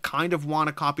I kind of want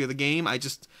a copy of the game.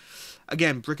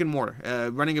 Again, brick and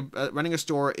mortar. Running a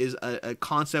store is a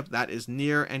concept that is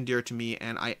near and dear to me,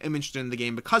 and I am interested in the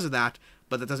game because of that,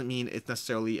 but that doesn't mean it's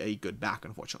necessarily a good back,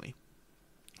 unfortunately.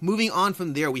 Moving on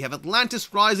from there, we have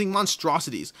Atlantis Rising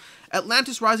Monstrosities.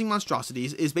 Atlantis Rising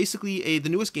Monstrosities is basically the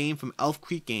newest game from Elf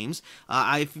Creek Games.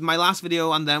 My last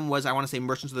video on them was, I want to say,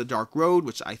 Merchants of the Dark Road,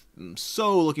 which I'm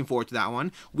so looking forward to that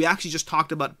one. We actually just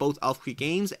talked about both Elf Creek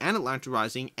Games and Atlantis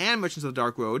Rising and Merchants of the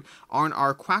Dark Road on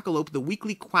our Quackalope, the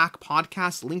Weekly Quack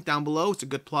podcast, link down below. It's a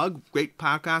good plug, great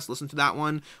podcast, listen to that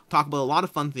one. Talk about a lot of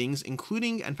fun things,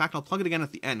 including, in fact, I'll plug it again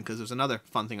at the end because there's another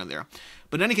fun thing on there.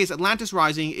 But in any case, Atlantis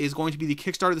Rising is going to be the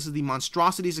Kickstarter. This is the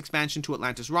Monstrosities expansion to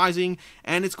Atlantis Rising,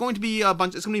 and it's going to be it's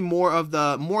going to be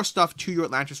more stuff to your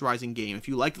Atlantis Rising game. If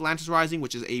you like Atlantis Rising,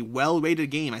 which is a well-rated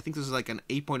game, I think this is like an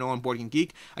 8.0 on Board Game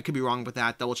Geek. I could be wrong with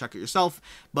that. Double check it yourself.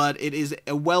 But it is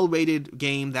a well-rated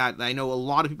game that I know a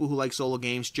lot of people who like solo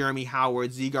games. Jeremy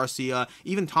Howard, Z Garcia,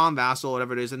 even Tom Vassell,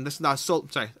 whatever it is. And this is not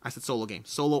I said solo game,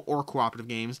 solo or cooperative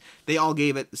games. They all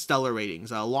gave it stellar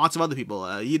ratings. Lots of other people,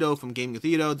 Ito from Gaming with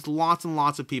Ito. There's lots and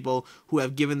lots of people who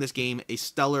have given this game a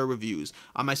stellar reviews.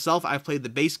 Myself, I've played the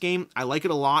base game. I like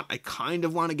it a lot. I kind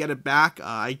of want to get it back.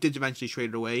 I did eventually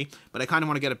trade it away, but I kind of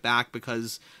want to get it back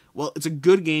because, well, it's a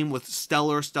good game with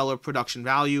stellar production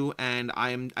value, and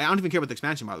I don't even care about the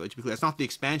expansion, by the way, to be clear. It's not the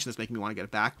expansion that's making me want to get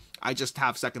it back. I just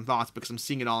have second thoughts because I'm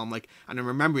seeing it all. And I'm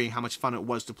remembering how much fun it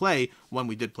was to play when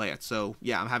we did play it. So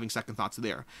yeah, I'm having second thoughts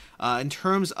there. In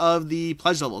terms of the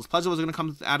pledge levels are going to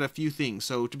come at a few things.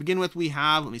 So to begin with, we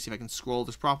have, let me see if I can scroll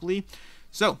this properly.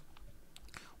 So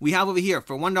We have over here,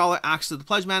 for $1, access to the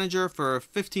Pledge Manager. For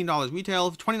 $15 retail.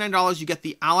 For $29, you get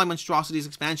the Ally Monstrosities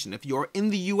expansion. If you're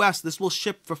in the US, this will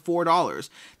ship for $4.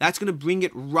 That's going to bring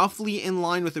it roughly in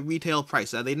line with the retail price.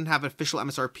 They didn't have official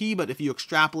MSRP, but if you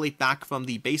extrapolate back from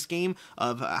the base game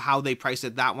of how they priced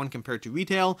it, that one compared to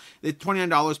retail, the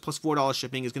 $29 plus $4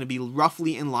 shipping is going to be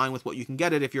roughly in line with what you can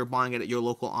get it if you're buying it at your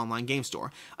local online game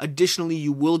store. Additionally,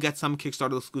 you will get some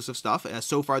Kickstarter exclusive stuff.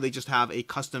 So far, they just have a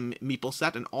custom meeple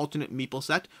set, an alternate meeple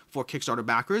set for Kickstarter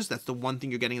backers. That's the one thing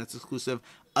you're getting that's exclusive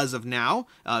as of now.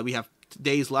 We have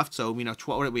days left, so we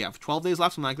have 12 days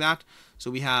left, something like that. So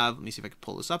we have, let me see if I can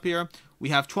pull this up here. We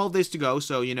have 12 days to go,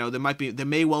 so there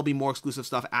may well be more exclusive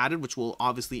stuff added, which will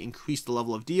obviously increase the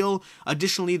level of deal.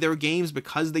 Additionally, their games,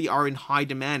 because they are in high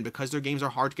demand, because their games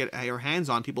are hard to get your hands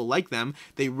on, people like them,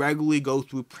 they regularly go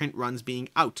through print runs being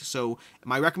out. So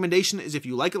my recommendation is, if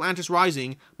you like Atlantis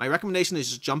Rising, my recommendation is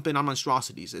just jump in on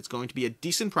Monstrosities. It's going to be a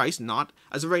decent price, not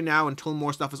as of right now until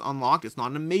more stuff is unlocked. It's not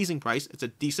an amazing price, it's a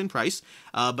decent price,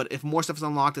 but if more stuff is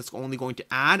unlocked, it's only going to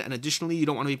add, and additionally, you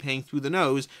don't want to be paying through the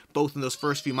nose, both in those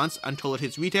first few months until it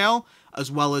hits retail,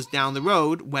 as well as down the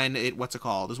road when it's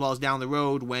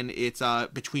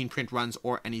between print runs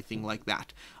or anything like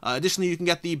that. Additionally, you can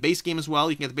get the base game as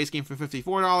well. You can get the base game for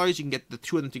 $54. You can get the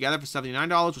two of them together for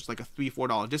 $79, which is like a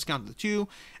 $3-4 discount of the two.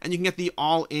 And you can get the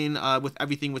all-in with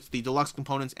everything with the deluxe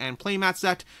components and playmat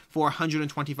set for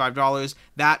 $125.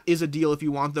 That is a deal if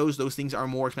you want those. Those things are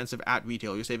more expensive at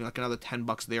retail. You're saving like another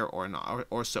 $10 there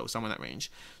or so, somewhere in that range.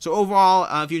 So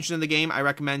overall, if you're interested in the game, I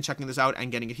recommend checking this out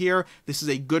and getting it here. This is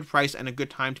a good price and a good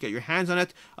time to get your hands on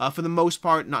it. For the most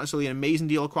part, not necessarily an amazing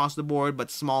deal across the board, but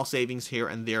small savings here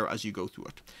and there as you go through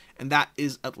it. And that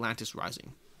is Atlantis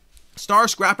Rising. Star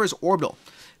Scrappers Orbital.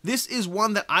 This is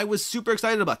one that I was super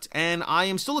excited about, and I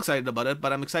am still excited about it,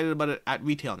 but I'm excited about it at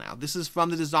retail now. This is from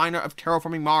the designer of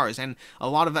Terraforming Mars, and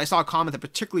I saw a comment that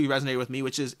particularly resonated with me,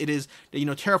 which is,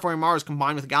 Terraforming Mars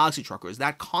combined with Galaxy Truckers.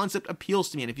 That concept appeals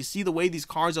to me, and if you see the way these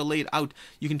cards are laid out,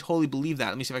 you can totally believe that.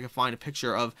 Let me see if I can find a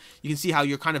picture of, you can see how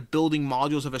you're kind of building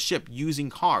modules of a ship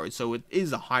using cards, so it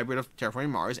is a hybrid of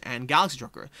Terraforming Mars and Galaxy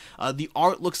Trucker. The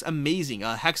art looks amazing.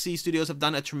 Hexy Studios have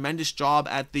done a tremendous job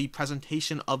at the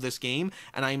presentation of this game,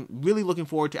 and I'm really looking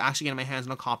forward to actually getting my hands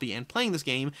on a copy and playing this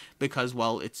game because,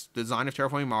 well, it's the design of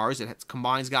Terraforming Mars. It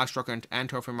combines Galaxy Trucker and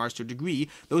Terraforming Mars to a degree.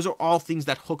 Those are all things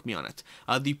that hook me on it.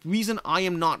 The reason I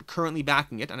am not currently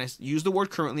backing it, and I use the word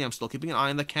currently, I'm still keeping an eye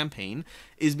on the campaign,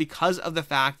 is because of the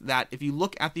fact that if you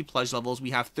look at the pledge levels,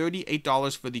 we have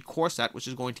 $38 for the core set, which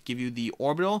is going to give you the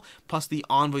Orbital plus the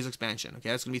Envoys expansion. Okay,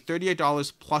 that's going to be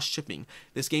 $38 plus shipping.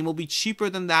 This game will be cheaper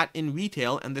than that in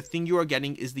retail, and the thing you are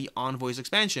getting is the Envoys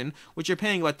expansion, which you're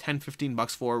paying about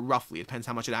 $10-15 for roughly. It depends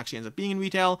how much it actually ends up being in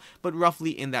retail, but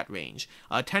roughly in that range.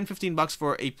 $10-15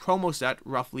 for a promo set,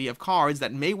 roughly, of cards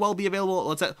that may well be available.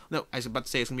 I was about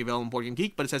to say it's going to be available on Board Game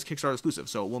Geek, but it says Kickstarter exclusive,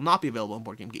 so it will not be available on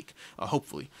Board Game Geek,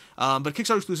 hopefully. But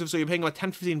Kickstarter exclusive, so you're paying about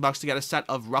 $10-15 to get a set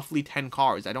of roughly 10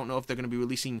 cards. I don't know if they're going to be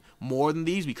releasing more than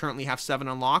these. We currently have 7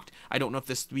 unlocked. I don't know if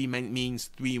this 3 means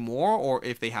 3 more, or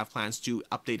if they have plans to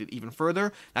update it even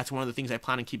further. That's one of the things I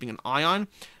plan on keeping an eye on,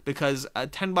 because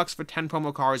 $10 for 10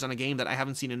 promo cards on a game that I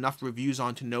haven't seen enough reviews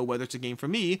on to know whether it's a game for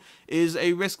me is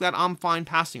a risk that I'm fine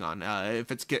passing on.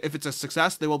 If it's a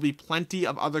success, there will be plenty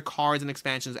of other cards and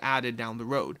expansions added down the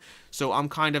road. So I'm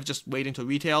kind of just waiting till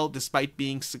retail, despite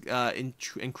being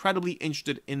incredibly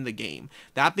interested in the game.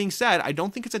 That being said, I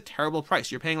don't think it's a terrible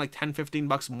price. You're paying like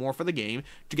 $10-15 more for the game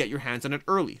to get your hands on it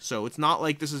early. So it's not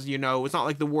like this is, it's not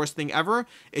like the worst thing ever.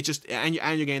 It's just, and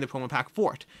you're getting the promo pack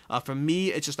for it. For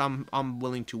me, it's just I'm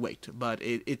willing to wait. But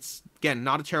it's, again,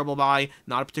 not a terrible buy,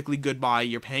 not a particularly good buy.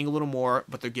 You're paying a little more,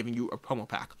 but they're giving you a promo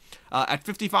pack. At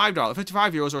 €55 or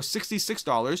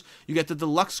 $66, you get the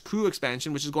Deluxe Crew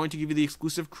expansion, which is going to give you the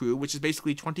exclusive crew, which is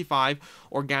basically 25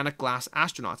 organic glass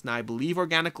astronauts. Now, I believe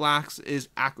organic glass is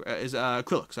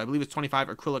acrylic, so I believe it's 25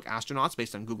 acrylic astronauts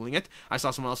based on Googling it. I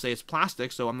saw someone else say it's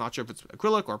plastic, so I'm not sure if it's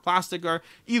acrylic or plastic, or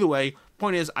either way.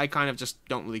 Point is, I kind of just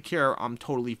don't really care. I'm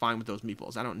totally fine with those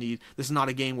meeples. This is not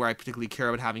a game where I particularly care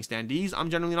about having standees. I'm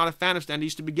generally not a fan of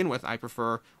standees to begin with. I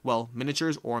prefer, well,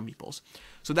 miniatures or meeples.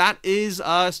 So that is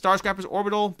Star Scrappers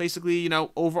Orbital. Basically,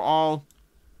 overall,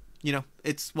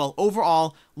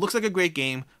 overall, looks like a great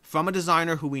game from a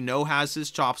designer who we know has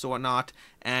his chops or whatnot,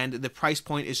 and the price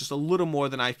point is just a little more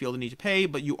than I feel the need to pay,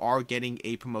 but you are getting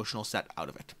a promotional set out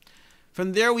of it.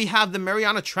 From there, we have the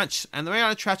Mariana Trench, and the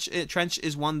Mariana Trench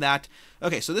is one that,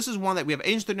 okay, so this is one that we have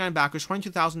 839 backers,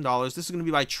 $22,000. This is going to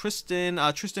be by Tristan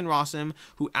Rossim,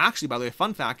 who actually, by the way,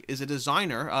 fun fact, is a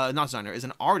designer, is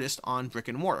an artist on Brick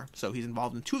and Mortar. So he's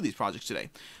involved in 2 of these projects today.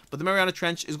 but the Mariana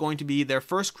Trench is going to be their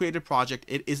first creative project.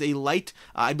 It is a light,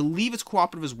 I believe it's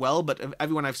cooperative as well, but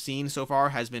everyone I've seen so far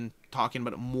has been talking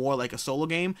about it more like a solo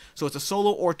game. So it's a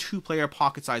solo or 2-player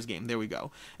pocket-sized game. There we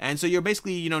go. And so you're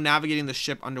basically, you know, navigating the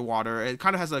ship underwater. It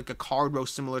kind of has like a card row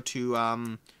similar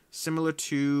to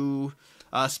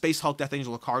Space Hulk Death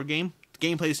Angel, a card game.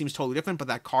 Gameplay seems totally different, but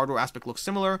that card row aspect looks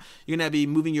similar. You're gonna be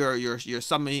moving your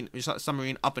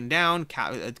submarine up and down,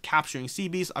 capturing sea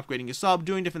beasts, upgrading your sub,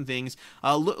 doing different things.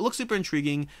 Looks super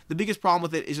intriguing. The biggest problem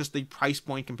with it is just the price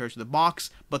point compared to the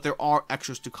box, but there are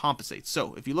extras to compensate.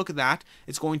 So if you look at that,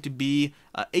 it's going to be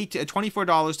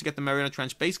 $24 to get the Mariana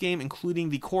Trench base game, including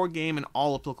the core game and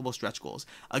all applicable stretch goals.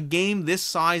 A game this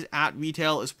size at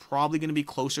retail is probably going to be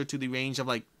closer to the range of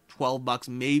like $12,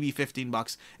 maybe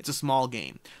 $15. It's a small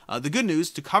game. The good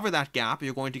news, to cover that gap,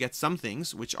 you're going to get some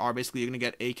things, which are basically you're going to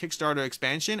get a Kickstarter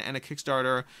expansion and a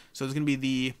Kickstarter. So there's going to be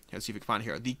the, let's see if we can find it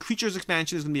here. The Creatures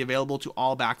expansion is going to be available to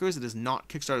all backers. It is not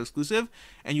Kickstarter exclusive,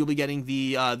 and you'll be getting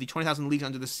the 20,000 Leagues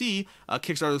Under the Sea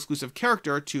Kickstarter exclusive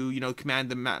character to, you know,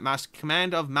 command the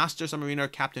command of Master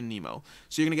Submariner Captain Nemo.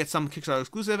 So you're going to get some Kickstarter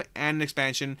exclusive and an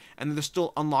expansion, and then they're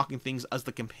still unlocking things as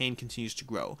the campaign continues to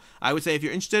grow. I would say if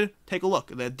you're interested, take a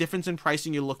look. The difference in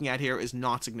pricing you're looking at here is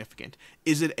not significant.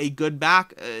 Is it a good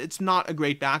back? It's not a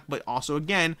great back, but also,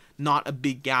 again, not a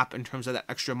big gap in terms of that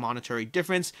extra monetary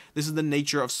difference. This is the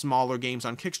nature of smaller games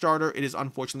on Kickstarter. It is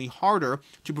unfortunately harder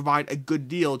to provide a good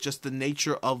deal, just the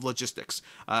nature of logistics.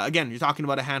 Again, you're talking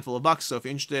about a handful of bucks, so if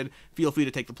you're interested, feel free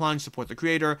to take the plunge, support the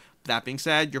creator. That being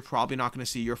said, you're probably not going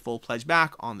to see your full pledge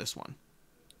back on this one.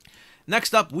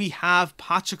 Next up, we have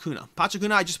Pachacuna.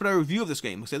 Pachacuna, I just put a review of this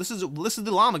game. So this is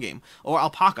the llama game, or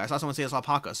alpaca. I saw someone say it's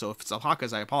alpaca, so if it's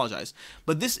alpacas, I apologize.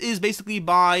 But this is basically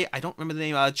by, I don't remember the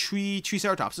name,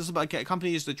 Triceratops. This is by a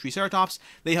company, is the Triceratops.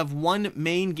 They have one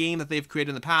main game that they've created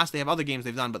in the past. They have other games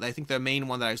they've done, but I think their main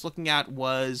one that I was looking at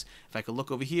was, if I could look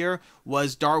over here,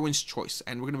 was Darwin's Choice.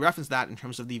 And we're going to reference that in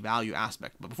terms of the value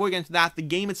aspect. But before we get into that, the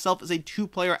game itself is a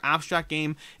 2-player abstract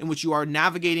game in which you are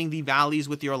navigating the valleys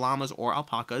with your llamas or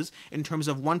alpacas. In terms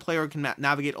of one player can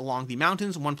navigate along the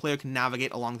mountains, one player can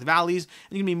navigate along the valleys,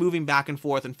 and you can be moving back and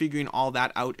forth and figuring all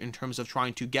that out in terms of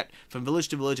trying to get from village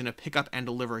to village in a pick up and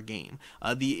deliver game.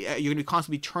 You're going to be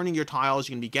constantly turning your tiles,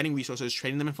 you're going to be getting resources,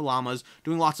 trading them in for llamas,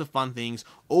 doing lots of fun things.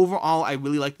 Overall, I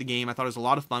really liked the game. I thought it was a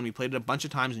lot of fun. We played it a bunch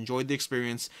of times, enjoyed the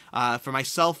experience. For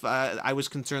myself, I was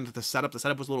concerned that the setup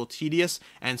was a little tedious,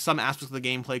 and some aspects of the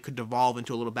gameplay could devolve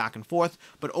into a little back and forth,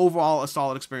 but overall, a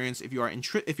solid experience. If you are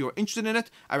interested in it,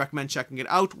 I recommend checking it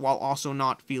out, while also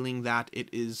not feeling that it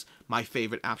is my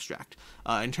favorite abstract.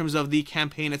 In terms of the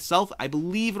campaign itself, I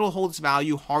believe it'll hold its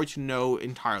value. Hard to know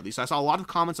entirely. So I saw a lot of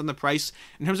comments on the price.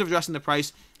 In terms of addressing the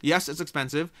price, yes, it's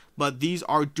expensive, but these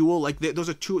are those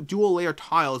are two dual layer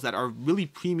tiles that are really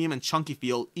premium and chunky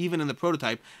feel, even in the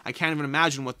prototype. I can't even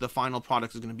imagine what the final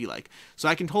product is going to be like. So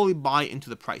I can totally buy into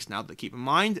the price. Now, keep in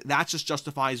mind, that just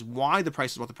justifies why the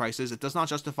price is what the price is. It does not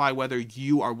justify whether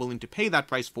you are willing to pay that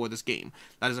price for this game.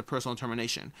 That is a personal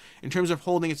determination. In terms of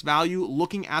holding its value,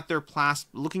 looking at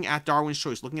looking at Darwin's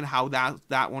Choice, looking at how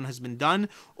that one has been done,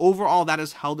 overall that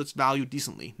has held its value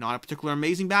decently. Not a particular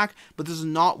amazing back, but this is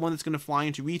not one that's going to fly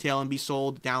into retail and be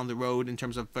sold down the road in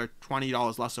terms of for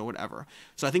 $20 less or whatever.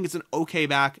 So I think it's an okay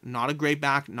back, not a great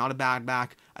back, not a bad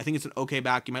back. I think it's an okay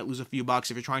back. You might lose a few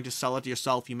bucks. If you're trying to sell it to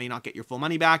yourself, you may not get your full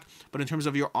money back. But in terms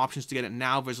of your options to get it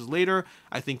now versus later,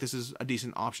 I think this is a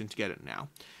decent option to get it now.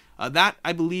 That,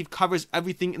 I believe, covers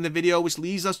everything in the video, which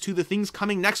leads us to the things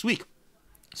coming next week.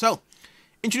 So,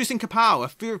 introducing Kapow,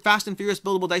 a Fast and Furious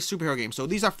buildable dice superhero game. So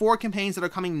these are 4 campaigns that are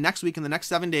coming next week in the next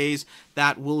 7 days.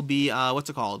 That will be,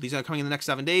 These are coming in the next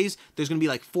 7 days. There's going to be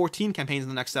like 14 campaigns in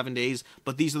the next 7 days,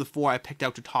 but these are the 4 I picked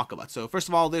out to talk about. So first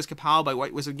of all, there's Kapow by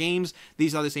White Wizard Games.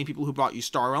 These are the same people who brought you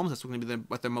Star Realms. That's going to be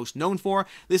what they're most known for.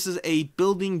 This is a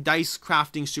building dice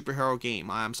crafting superhero game.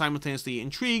 I'm simultaneously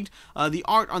intrigued. The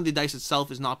art on the dice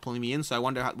itself is not pulling me in, so I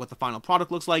wonder what the final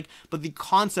product looks like, but the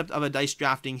concept of a dice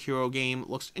drafting hero game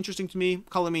looks interesting to me.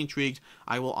 Color me intrigued.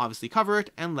 I will obviously cover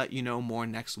it and let you know more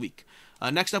next week.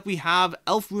 Next up, we have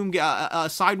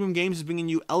Side Room Games is bringing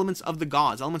you Elements of the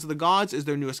Gods. Elements of the Gods is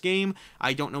their newest game.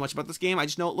 I don't know much about this game. I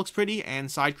just know it looks pretty,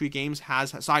 and Side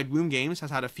Room Games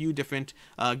has had a few different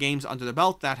games under the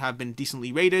belt that have been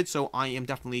decently rated, so I am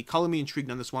definitely color me intrigued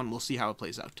on this one. We'll see how it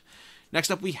plays out. Next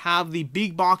up, we have the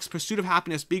Big Box Pursuit of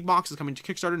Happiness. Big Box is coming to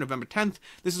Kickstarter November 10th.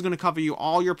 This is going to cover you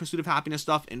all your Pursuit of Happiness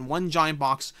stuff in one giant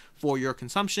box for your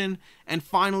consumption. And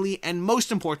finally, and most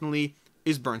importantly,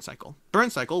 is Burncycle.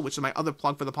 Burncycle, which is my other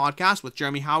plug for the podcast with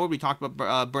Jeremy Howard. We talked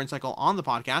about Burncycle on the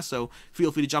podcast, so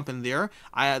feel free to jump in there.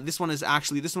 This one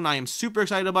I am super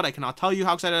excited about. I cannot tell you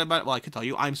how excited about it. Well, I could tell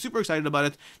you. I'm super excited about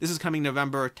it. This is coming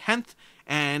November 10th,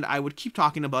 and I would keep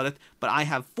talking about it, but I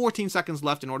have 14 seconds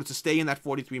left in order to stay in that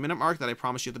 43-minute mark that I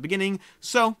promised you at the beginning.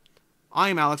 So, I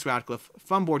am Alex Radcliffe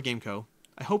from Board Game Co.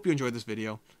 I hope you enjoyed this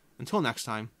video. Until next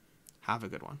time, have a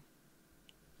good one.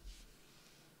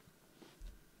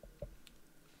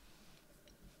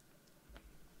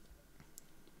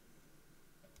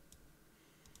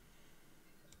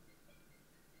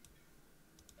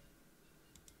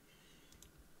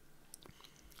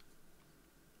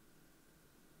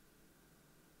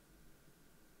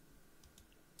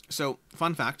 So,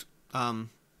 fun fact,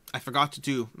 I forgot to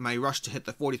do my rush to hit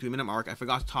the 43-minute mark. I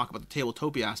forgot to talk about the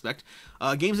Tabletopia aspect.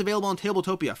 Games available on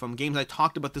Tabletopia from games I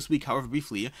talked about this week, however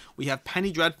briefly. We have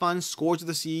Penny Dreadfun, Scourge of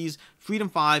the Seas, Freedom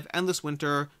 5, Endless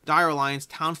Winter, Dire Alliance,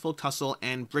 Townsfolk Tussle,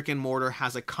 and Brick and Mortar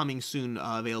has a coming soon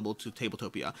available to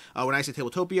Tabletopia. When I say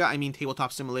Tabletopia, I mean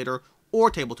Tabletop Simulator or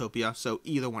Tabletopia, so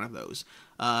either one of those.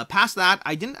 Past that,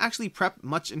 I didn't actually prep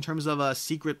much in terms of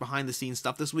secret behind-the-scenes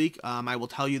stuff this week. I will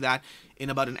tell you that in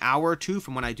about an hour or two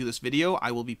from when I do this video,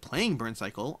 I will be playing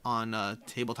Burncycle on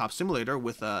Tabletop Simulator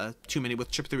with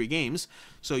Chip Theory Games,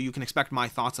 so you can expect my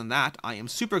thoughts on that. I am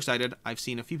super excited. I've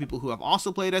seen a few people who have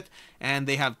also played it, and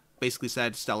they have basically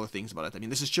said stellar things about it. I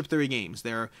mean, this is Chip Theory Games.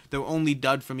 Their only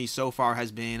dud for me so far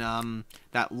has been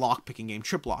that lock-picking game,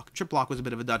 Trip Lock. Trip Lock was a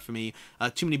bit of a dud for me.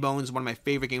 Too Many Bones, one of my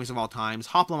favorite games of all times.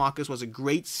 Hoplomachus was a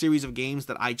great series of games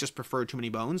that I just preferred Too Many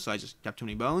Bones, so I just kept Too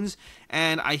Many Bones.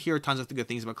 And I hear tons of good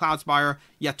things about Cloudspire,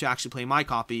 yet to actually play my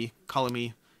copy. Color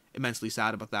me immensely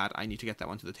sad about that. I need to get that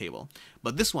one to the table.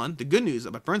 But this one, the good news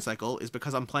about Burncycle is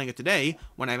because I'm playing it today,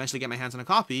 when I eventually get my hands on a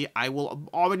copy, I will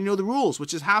already know the rules,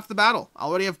 which is half the battle. I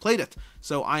already have played it.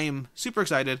 So I am super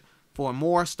excited for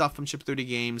more stuff from Chip 30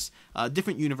 Games,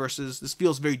 different universes. This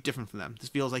feels very different from them. This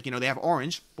feels like, they have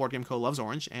orange. Board Game Co. loves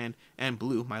orange, and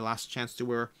blue. My last chance to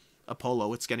wear a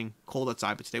polo. It's getting cold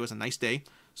outside, but today was a nice day.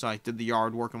 So I did the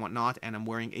yard work and whatnot, and I'm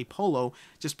wearing a polo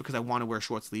just because I want to wear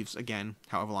short sleeves again,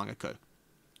 however long I could.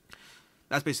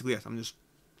 That's basically it. I'm just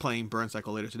playing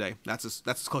Burncycle later today. That's as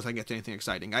close as I can get to anything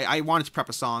exciting. I wanted to prep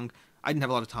a song. I didn't have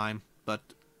a lot of time, but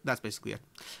that's basically it.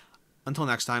 Until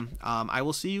next time, I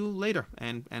will see you later.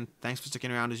 And thanks for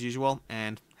sticking around as usual,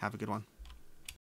 and have a good one.